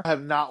Empire? I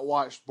have not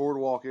watched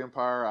Boardwalk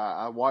Empire.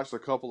 I watched a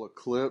couple of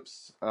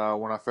clips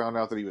when I found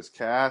out that he was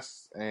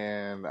cast,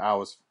 and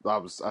I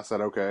said,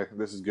 okay,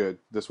 this is good.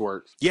 This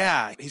works.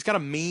 Yeah, he's got a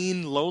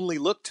mean, lonely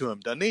look to him,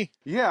 doesn't he?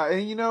 Yeah,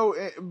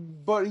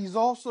 and but he's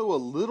also a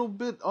little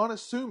bit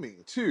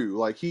unassuming too.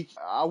 Like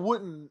I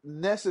wouldn't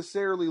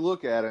necessarily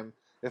look at him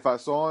if I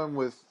saw him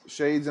with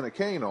shades and a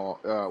cane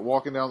on,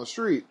 walking down the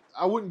street.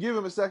 I wouldn't give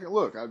him a second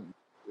look.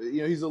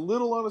 He's a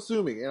little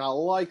unassuming, and I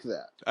like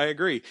that. I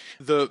agree.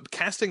 The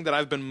casting that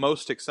I've been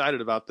most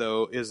excited about,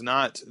 though, is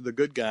not the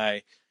good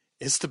guy.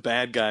 It's the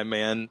bad guy,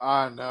 man.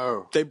 I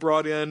know. They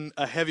brought in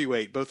a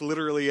heavyweight, both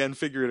literally and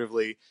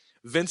figuratively,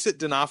 Vincent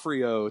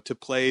D'Onofrio, to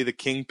play the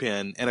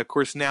Kingpin. And, of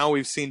course, now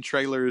we've seen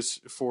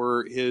trailers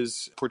for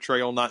his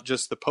portrayal, not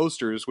just the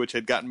posters, which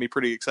had gotten me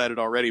pretty excited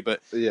already. But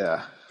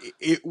yeah,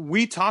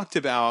 we talked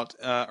about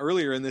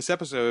earlier in this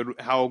episode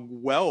how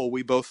well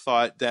we both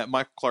thought that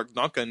Michael Clark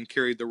Duncan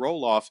carried the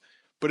role off.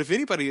 But if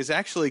anybody is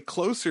actually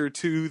closer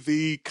to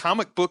the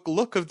comic book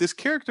look of this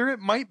character, it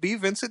might be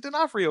Vincent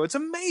D'Onofrio. It's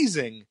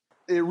amazing.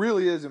 It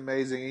really is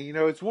amazing. And,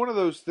 it's one of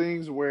those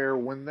things where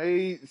when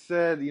they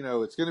said,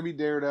 it's going to be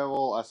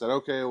Daredevil, I said,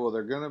 okay, well,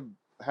 they're going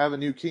to have a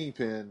new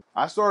Kingpin.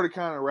 I started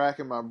kind of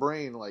racking my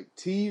brain, like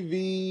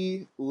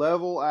TV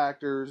level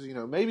actors,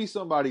 maybe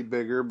somebody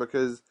bigger,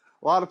 because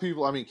a lot of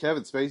people,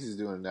 Kevin Spacey's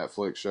doing a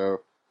Netflix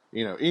show.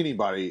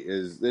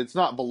 It's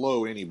not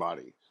below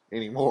anybody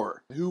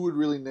anymore. Who would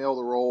really nail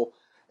the role?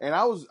 And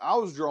I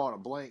was drawing a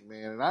blank,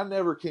 man, and I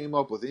never came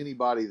up with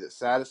anybody that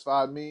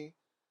satisfied me.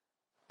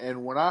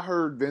 And when I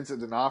heard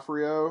Vincent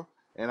D'Onofrio,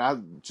 and I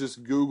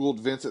just Googled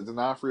Vincent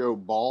D'Onofrio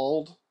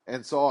bald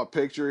and saw a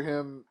picture of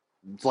him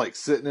like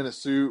sitting in a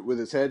suit with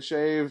his head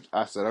shaved,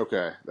 I said,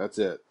 okay, that's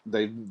it.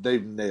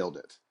 They've nailed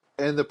it.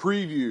 And the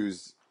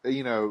previews,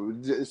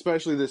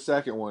 especially this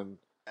second one,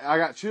 I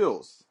got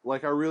chills.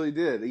 Like I really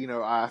did.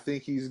 I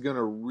think he's going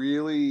to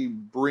really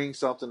bring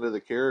something to the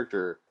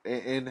character,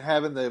 and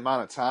having the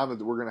amount of time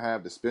that we're going to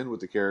have to spend with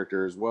the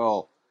character as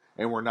well.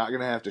 And we're not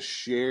going to have to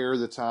share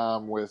the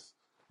time with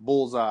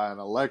Bullseye and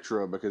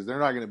Elektra, because they're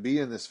not going to be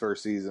in this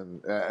first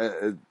season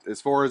as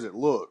far as it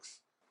looks.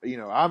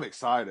 I'm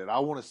excited. I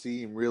want to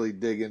see him really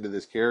dig into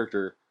this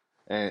character,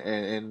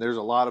 and there's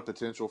a lot of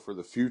potential for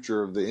the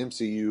future of the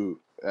MCU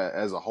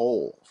as a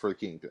whole for the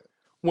Kingpin.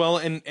 Well,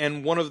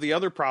 and one of the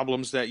other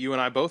problems that you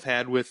and I both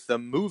had with the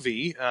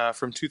movie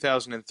from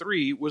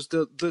 2003 was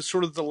the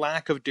sort of the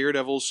lack of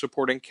Daredevil's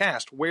supporting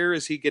cast. Where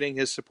is he getting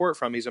his support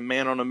from? He's a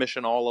man on a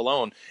mission all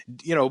alone.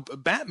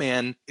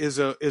 Batman is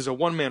a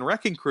one-man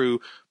wrecking crew,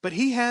 but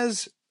he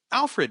has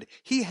Alfred,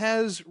 he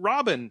has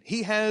Robin,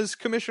 he has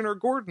Commissioner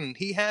Gordon,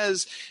 he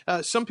has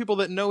some people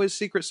that know his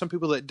secrets, some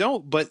people that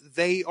don't, but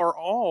they are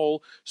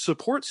all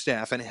support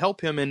staff and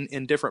help him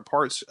in different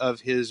parts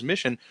of his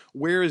mission.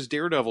 Where is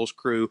Daredevil's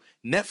crew?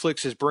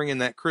 Netflix is bringing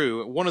that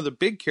crew. One of the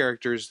big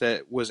characters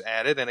that was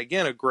added, and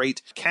again, a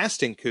great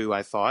casting coup,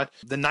 I thought,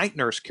 the Night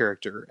Nurse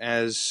character,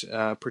 as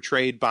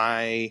portrayed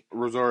by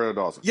Rosario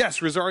Dawson.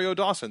 Yes, Rosario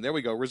Dawson. There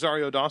we go,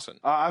 Rosario Dawson.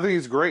 I think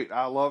it's great.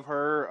 I love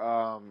her.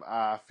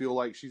 I feel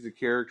like she's a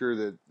character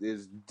that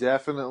is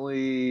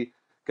definitely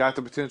got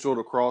the potential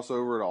to cross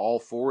over to all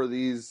 4 of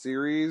these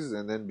series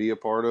and then be a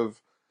part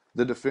of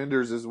the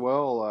Defenders as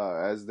well,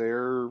 as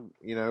their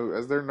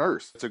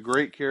nurse. It's a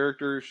great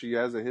character. She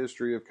has a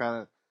history of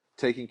kind of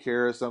taking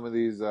care of some of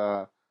these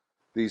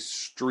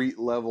street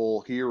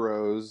level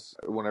heroes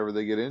whenever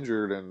they get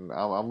injured, and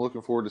I'm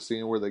looking forward to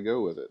seeing where they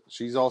go with it.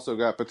 She's also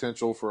got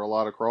potential for a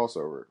lot of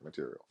crossover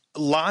material.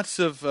 Lots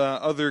of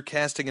other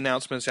casting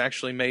announcements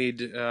actually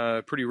made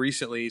pretty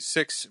recently.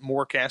 6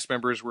 more cast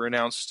members were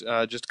announced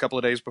just a couple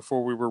of days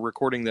before we were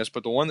recording this,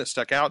 but the one that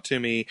stuck out to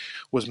me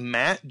was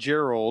Matt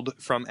Gerald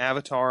from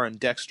Avatar and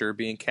Dexter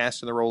being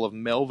cast in the role of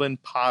Melvin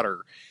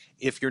Potter.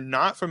 If you're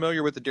not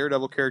familiar with the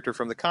Daredevil character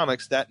from the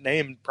comics, that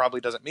name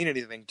probably doesn't mean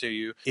anything to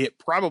you. It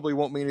probably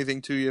won't mean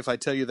anything to you if I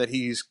tell you that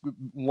he's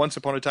once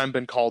upon a time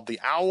been called the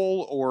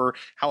Owl, or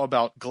how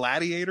about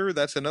Gladiator?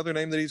 That's another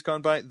name that he's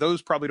gone by.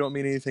 Those probably don't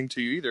mean anything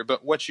to you either.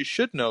 But what you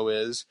should know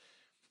is,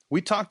 we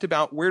talked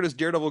about, where does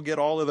Daredevil get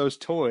all of those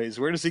toys?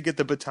 Where does he get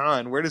the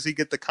baton? Where does he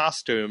get the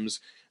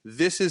costumes?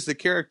 This is the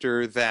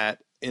character that,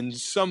 in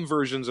some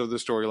versions of the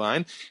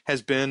storyline,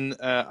 has been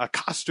a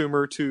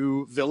costumer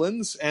to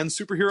villains and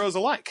superheroes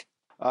alike.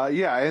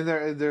 Yeah, and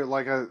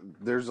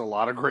there's a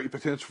lot of great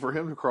potential for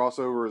him to cross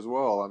over as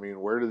well. I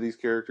mean, where do these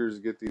characters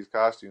get these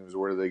costumes?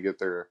 Where do they get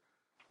their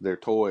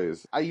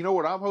toys? You know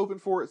what I'm hoping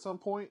for at some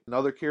point?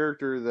 Another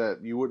character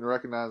that you wouldn't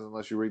recognize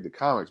unless you read the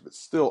comics, but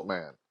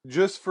Stiltman.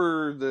 Just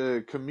for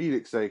the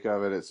comedic sake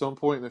of it, at some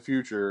point in the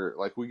future,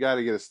 like, we got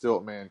to get a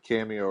Stiltman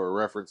cameo or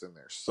reference in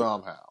there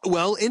somehow.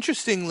 Well,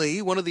 interestingly,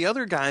 one of the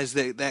other guys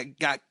that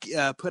got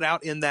put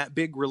out in that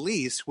big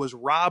release was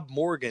Rob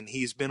Morgan.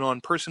 He's been on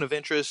Person of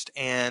Interest,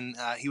 and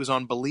he was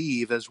on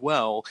Believe as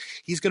well.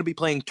 He's going to be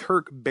playing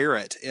Turk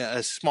Barrett,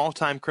 a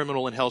small-time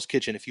criminal in Hell's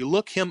Kitchen. If you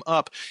look him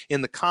up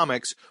in the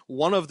comics,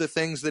 one of the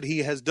things that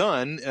he has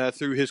done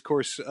through his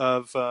course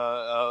of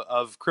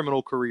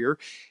criminal career,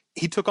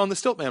 he took on the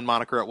Stiltman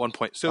moniker at one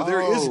point. So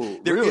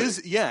there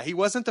is, yeah, he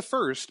wasn't the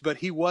first, but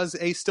he was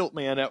a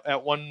Stiltman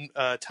at one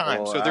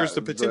time. So there's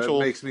the potential.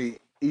 That makes me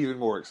even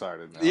more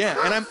excited now.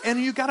 Yeah, and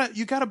you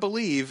gotta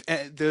believe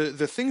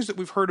the things that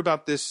we've heard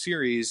about this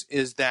series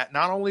is that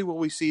not only will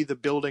we see the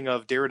building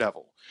of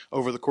Daredevil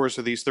over the course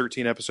of these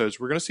 13 episodes,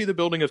 we're going to see the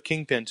building of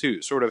Kingpin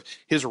too, sort of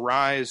his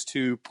rise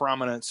to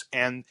prominence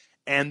and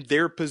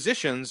their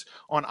positions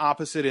on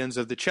opposite ends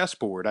of the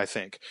chessboard, I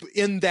think.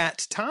 In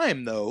that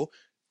time, though,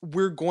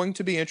 we're going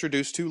to be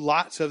introduced to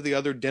lots of the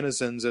other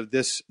denizens of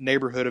this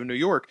neighborhood of New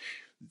York.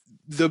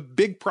 The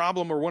big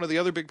problem, or one of the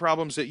other big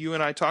problems that you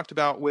and I talked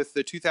about with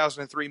the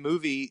 2003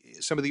 movie,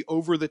 some of the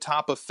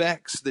over-the-top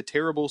effects, the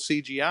terrible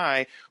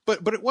CGI, but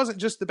it wasn't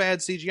just the bad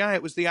CGI,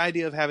 it was the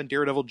idea of having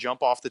Daredevil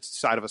jump off the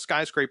side of a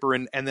skyscraper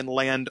and then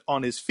land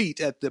on his feet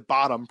at the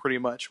bottom, pretty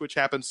much, which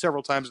happens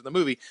several times in the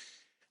movie.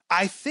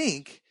 I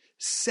think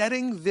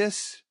setting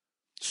this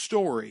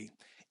story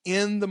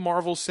in the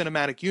Marvel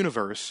Cinematic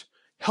Universe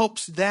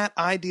helps that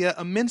idea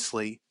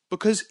immensely,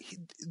 because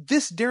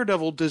this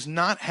Daredevil does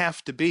not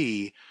have to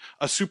be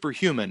a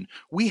superhuman.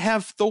 We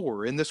have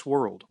Thor in this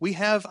world. We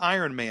have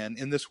Iron Man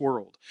in this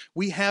world.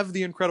 We have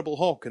the Incredible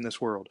Hulk in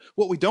this world.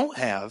 What we don't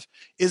have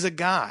is a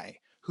guy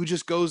who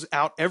just goes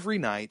out every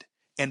night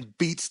and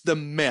beats the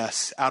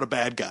mess out of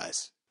bad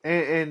guys.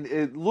 And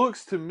it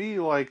looks to me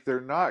like they're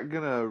not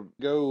going to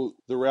go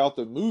the route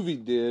the movie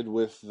did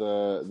with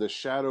the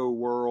shadow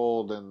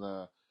world and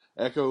the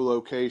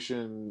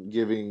echolocation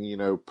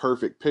giving,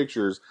 perfect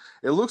pictures.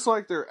 It looks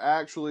like they're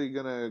actually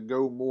going to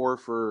go more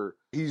for,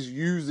 he's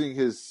using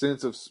his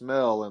sense of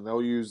smell, and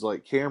they'll use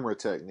like camera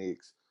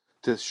techniques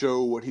to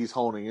show what he's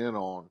honing in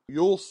on.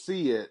 You'll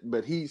see it,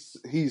 but he's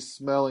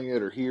smelling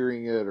it or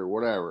hearing it or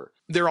whatever.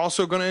 They're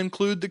also going to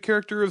include the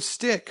character of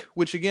Stick,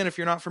 which, again, if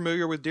you're not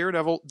familiar with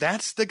Daredevil,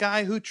 that's the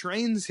guy who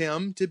trains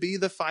him to be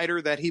the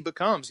fighter that he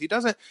becomes. He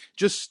doesn't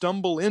just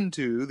stumble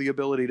into the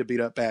ability to beat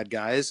up bad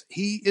guys.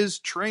 He is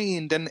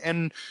trained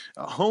and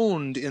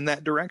honed in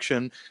that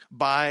direction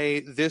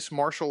by this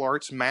martial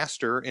arts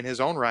master in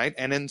his own right,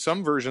 and in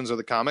some versions of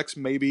the comics,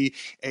 maybe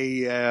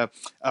a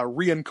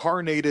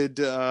reincarnated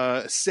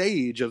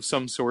sage of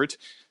some sort.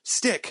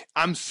 Stick.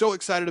 I'm so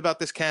excited about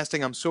this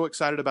casting. I'm so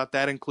excited about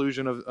that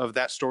inclusion of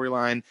that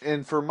storyline.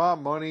 And for my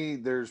money,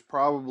 there's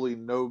probably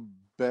no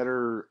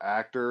better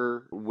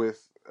actor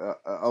with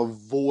a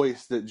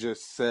voice that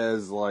just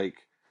says,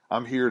 like,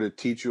 I'm here to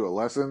teach you a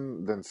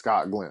lesson than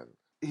Scott Glenn.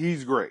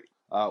 He's great.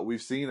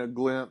 We've seen a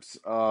glimpse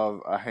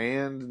of a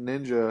hand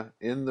ninja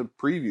in the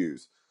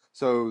previews.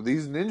 So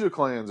these ninja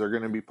clans are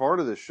going to be part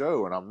of this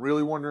show, and I'm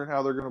really wondering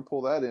how they're going to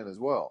pull that in as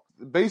well.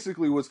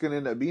 Basically, what's going to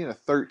end up being a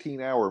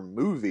 13-hour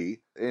movie,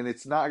 and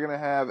it's not going to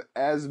have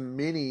as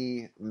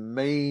many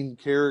main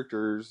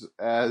characters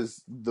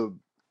as the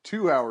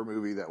 2-hour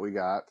movie that we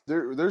got.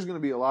 There's going to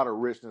be a lot of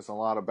richness and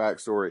a lot of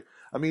backstory.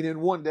 I mean, in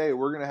one day,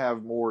 we're going to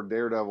have more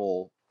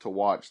Daredevil to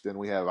watch than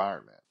we have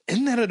Iron Man.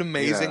 Isn't that an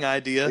amazing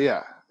idea?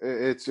 Yeah.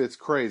 It's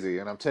crazy,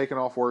 and I'm taking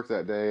off work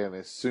that day, and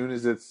as soon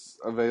as it's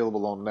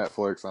available on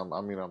Netflix,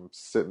 I'm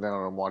sitting down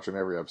and I'm watching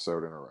every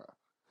episode in a row.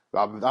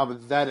 I'm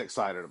that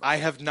excited about I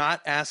it. have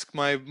not asked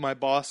my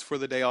boss for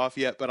the day off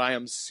yet, but I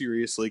am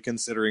seriously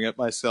considering it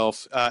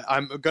myself.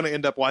 I'm going to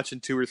end up watching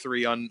 2 or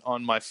 3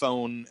 on my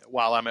phone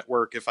while I'm at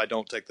work if I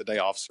don't take the day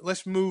off. So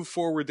let's move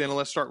forward then and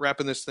let's start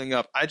wrapping this thing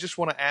up. I just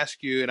want to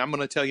ask you, and I'm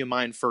going to tell you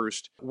mine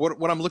first.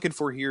 What I'm looking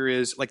for here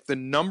is like the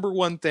number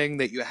one thing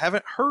that you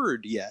haven't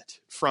heard yet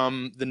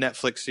from the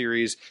Netflix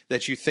series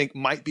that you think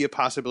might be a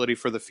possibility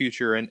for the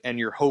future and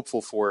you're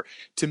hopeful for.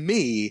 To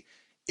me,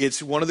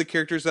 it's one of the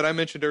characters that I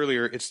mentioned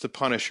earlier. It's the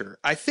Punisher.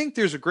 I think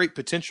there's a great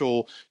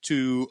potential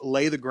to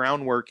lay the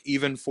groundwork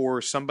even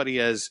for somebody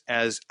as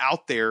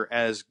out there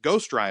as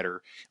Ghost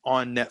Rider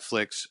on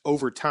Netflix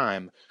over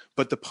time.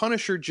 But the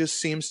Punisher just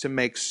seems to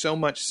make so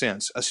much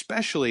sense,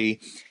 especially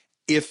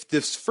if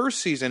this first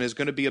season is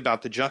going to be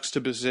about the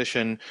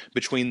juxtaposition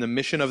between the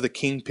mission of the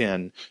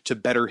Kingpin to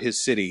better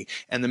his city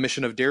and the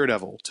mission of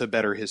Daredevil to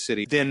better his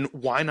city, then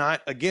why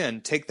not,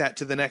 again, take that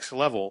to the next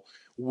level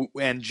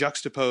and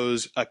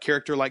juxtapose a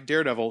character like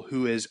Daredevil,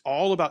 who is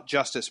all about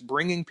justice,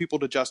 bringing people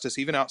to justice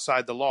even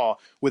outside the law,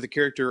 with a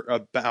character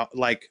about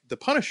like the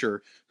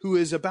Punisher, who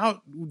is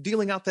about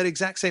dealing out that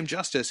exact same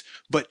justice,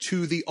 but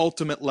to the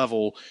ultimate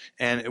level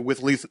and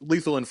with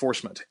lethal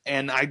enforcement.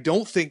 And I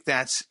don't think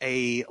that's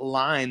a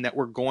line that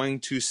we're going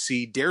to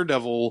see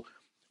Daredevil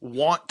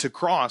want to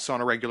cross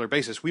on a regular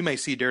basis. We may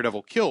see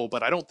Daredevil kill,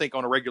 but I don't think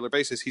on a regular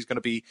basis he's going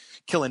to be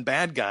killing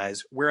bad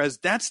guys, whereas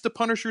that's the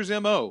Punisher's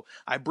MO.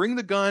 I bring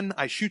the gun,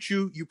 I shoot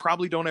you, you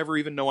probably don't ever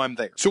even know I'm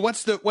there. So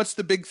what's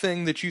the big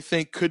thing that you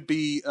think could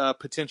be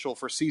potential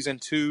for season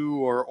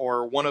 2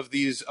 or one of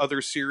these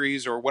other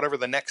series or whatever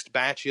the next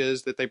batch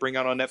is that they bring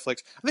out on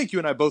Netflix? I think you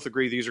and I both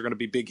agree these are going to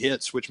be big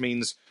hits, which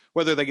means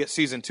whether they get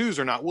season 2s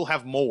or not, we'll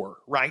have more,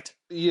 right?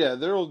 Yeah,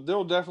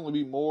 there'll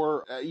definitely be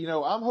more.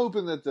 I'm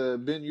hoping that the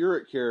Ben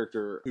Urich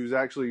character, who's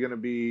actually going to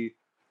be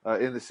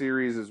in the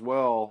series as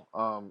well,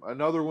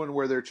 another one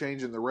where they're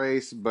changing the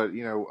race, but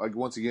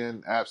once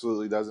again,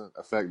 absolutely doesn't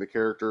affect the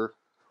character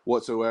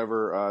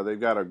whatsoever. They've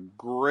got a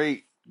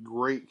great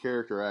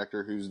character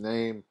actor whose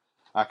name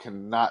I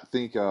cannot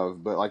think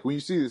of, but like when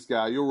you see this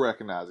guy, you'll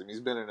recognize him.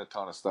 He's been in a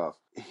ton of stuff.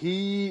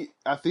 I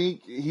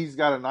think he's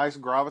got a nice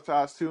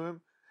gravitas to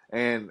him.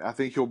 And I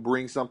think he'll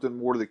bring something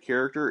more to the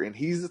character. And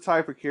he's the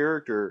type of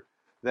character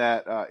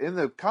that in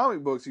the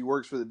comic books, he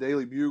works for the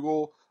Daily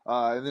Bugle.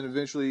 And then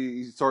eventually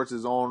he starts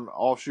his own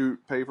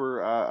offshoot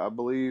paper, I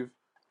believe.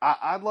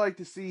 I'd like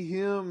to see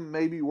him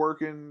maybe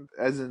working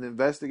as an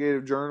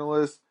investigative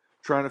journalist,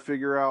 trying to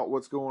figure out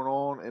what's going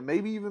on. And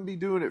maybe even be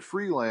doing it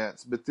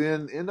freelance, but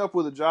then end up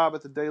with a job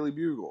at the Daily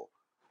Bugle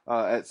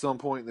at some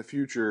point in the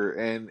future.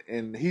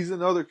 And he's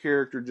another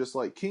character just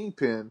like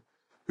Kingpin,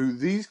 who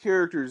these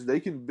characters, they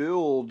can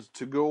build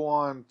to go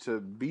on to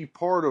be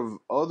part of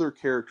other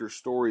characters'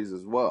 stories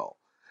as well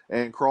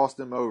and cross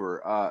them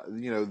over.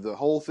 The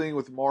whole thing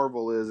with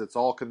Marvel is it's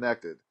all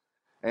connected.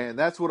 And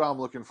that's what I'm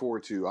looking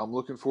forward to. I'm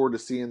looking forward to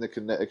seeing the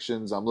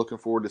connections. I'm looking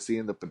forward to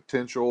seeing the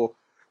potential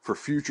for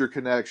future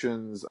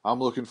connections. I'm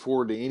looking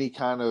forward to any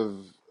kind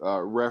of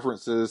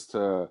references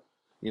to,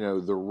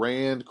 the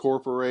Rand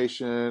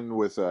Corporation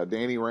with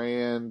Danny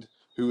Rand,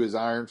 who is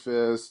Iron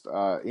Fist,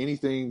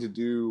 anything to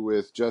do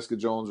with Jessica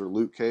Jones or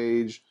Luke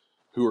Cage,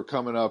 who are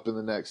coming up in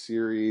the next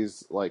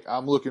series. Like,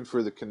 I'm looking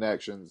for the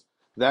connections.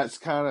 That's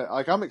kind of,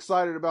 like, I'm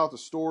excited about the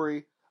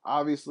story.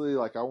 Obviously,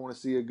 like, I want to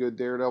see a good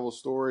Daredevil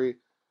story.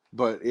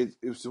 But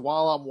it's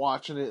while I'm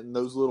watching it, and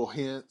those little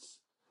hints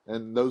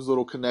and those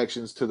little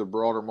connections to the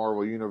broader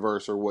Marvel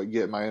Universe are what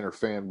get my inner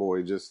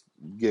fanboy just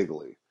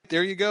giggly.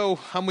 There you go.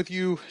 I'm with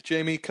you,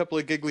 Jamie. Couple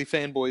of giggly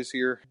fanboys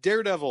here.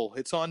 Daredevil,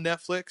 it's on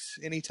Netflix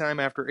anytime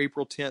after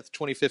April 10th,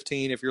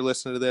 2015. If you're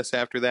listening to this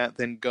after that,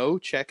 then go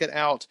check it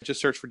out. Just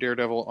search for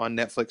Daredevil on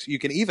Netflix. You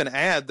can even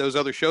add those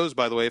other shows,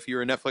 by the way, if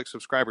you're a Netflix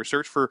subscriber.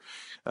 Search for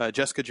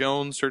Jessica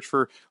Jones, search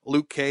for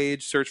Luke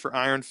Cage, search for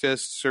Iron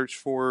Fist, search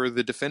for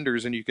The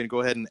Defenders, and you can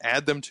go ahead and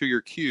add them to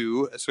your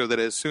queue so that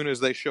as soon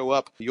as they show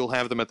up, you'll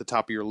have them at the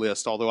top of your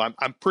list. Although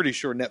I'm pretty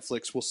sure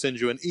Netflix will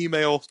send you an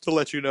email to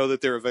let you know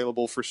that they're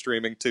available for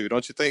streaming too.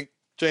 Don't you think,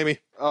 Jamie?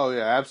 Oh,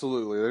 yeah,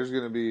 absolutely. There's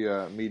going to be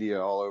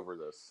media all over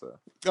this. So.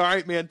 All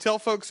right, man. Tell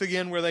folks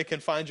again where they can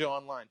find you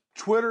online.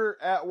 Twitter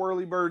at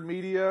Whirlybird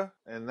Media,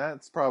 and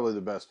that's probably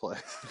the best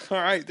place. All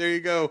right, there you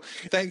go.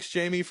 Thanks,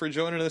 Jamie, for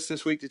joining us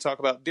this week to talk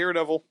about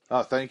Daredevil.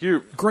 Thank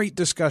you. Great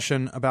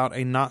discussion about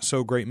a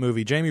not-so-great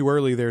movie. Jamie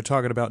Worley there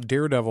talking about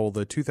Daredevil,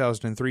 the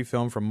 2003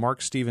 film from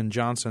Mark Steven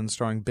Johnson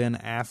starring Ben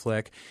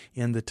Affleck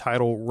in the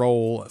title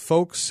role.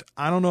 Folks,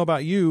 I don't know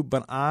about you,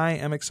 but I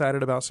am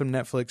excited about some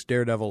Netflix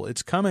Daredevil.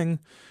 It's coming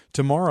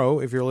tomorrow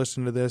if you're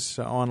listening to this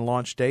on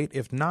launch date.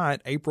 If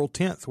not, April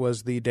 10th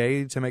was the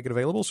day to make it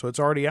available, so it's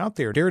already out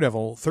there.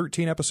 Daredevil,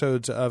 13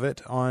 episodes of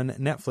it on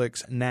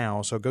Netflix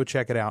now, so go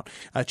check it out.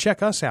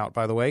 Check us out,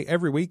 by the way,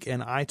 every week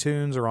in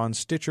iTunes or on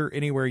Stitcher,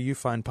 anywhere you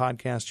find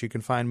podcasts. You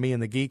can find me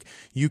and the Geek.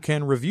 You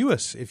can review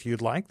us if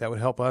you'd like. That would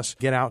help us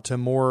get out to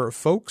more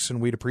folks, and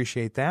we'd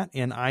appreciate that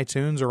in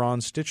iTunes or on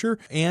Stitcher.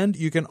 And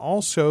you can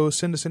also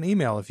send us an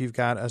email if you've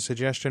got a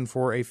suggestion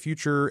for a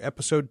future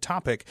episode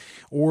topic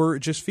or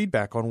just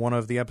feedback on one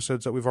of the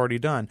episodes that we've already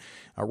done.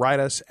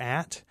 Write us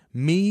at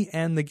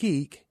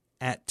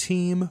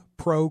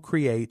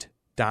meandthegeek@teamprocreate.com.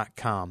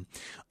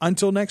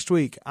 Until next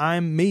week,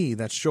 I'm me.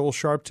 That's Joel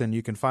Sharpton.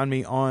 You can find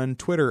me on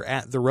Twitter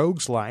at The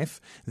Rogues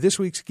Life. This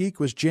week's geek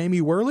was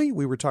Jamie Worley.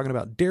 We were talking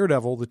about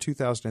Daredevil, the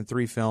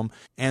 2003 film,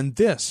 and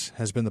this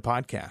has been the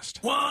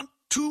podcast. 1,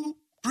 2,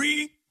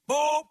 3,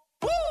 4.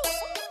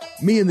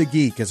 Me and the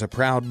Geek is a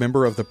proud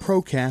member of the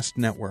Procast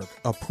Network,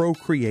 a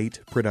Procreate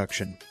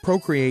production.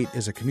 Procreate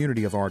is a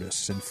community of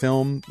artists in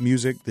film,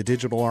 music, the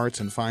digital arts,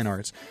 and fine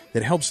arts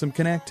that helps them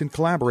connect and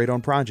collaborate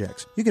on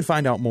projects. You can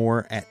find out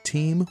more at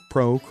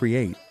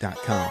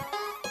teamprocreate.com.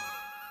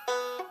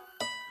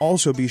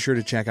 Also, be sure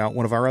to check out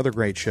one of our other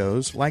great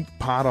shows, like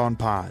Pod on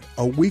Pod,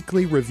 a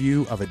weekly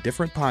review of a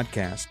different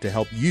podcast to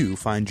help you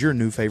find your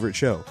new favorite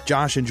show.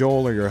 Josh and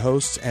Joel are your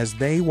hosts as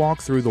they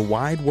walk through the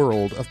wide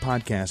world of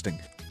podcasting.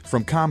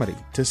 From comedy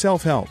to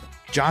self-help,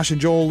 Josh and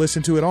Joel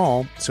listen to it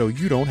all so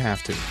you don't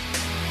have to.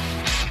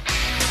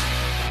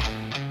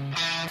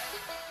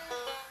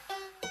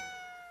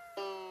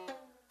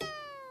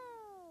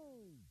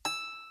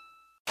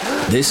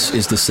 This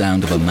is the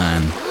sound of a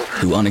man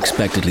who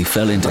unexpectedly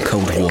fell into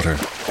cold water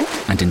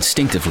and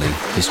instinctively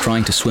is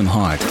trying to swim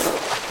hard.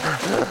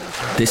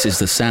 This is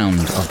the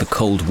sound of the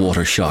cold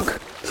water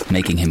shock,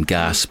 making him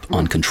gasp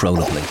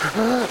uncontrollably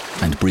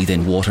and breathe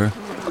in water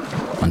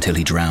until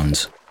he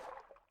drowns.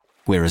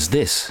 Whereas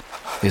this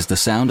is the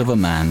sound of a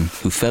man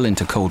who fell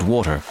into cold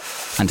water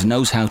and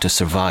knows how to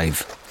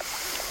survive.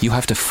 You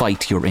have to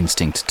fight your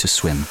instinct to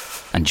swim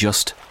and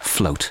just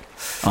float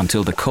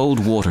until the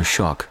cold water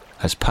shock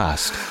has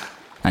passed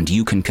and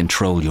you can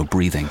control your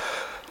breathing.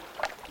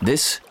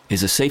 This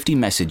is a safety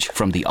message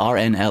from the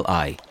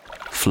RNLI.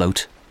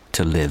 Float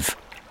to live.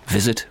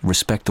 Visit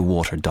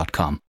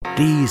respectthewater.com.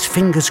 These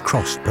fingers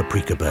crossed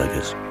paprika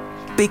burgers.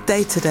 Big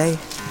day today.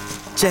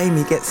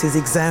 Jamie gets his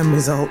exam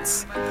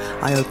results.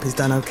 I hope he's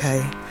done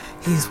okay.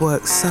 He's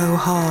worked so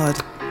hard.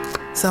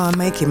 So I'm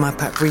making my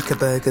paprika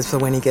burgers for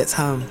when he gets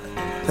home.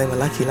 They were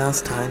lucky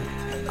last time.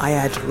 I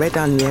add red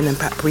onion and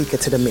paprika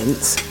to the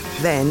mince.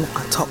 Then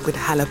I top with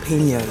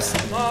jalapenos.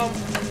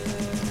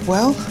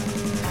 Well?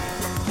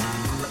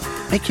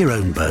 Make your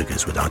own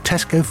burgers with our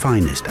Tesco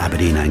finest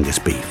Aberdeen Angus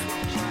beef.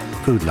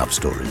 Food Love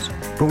Stories,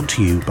 brought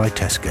to you by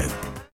Tesco.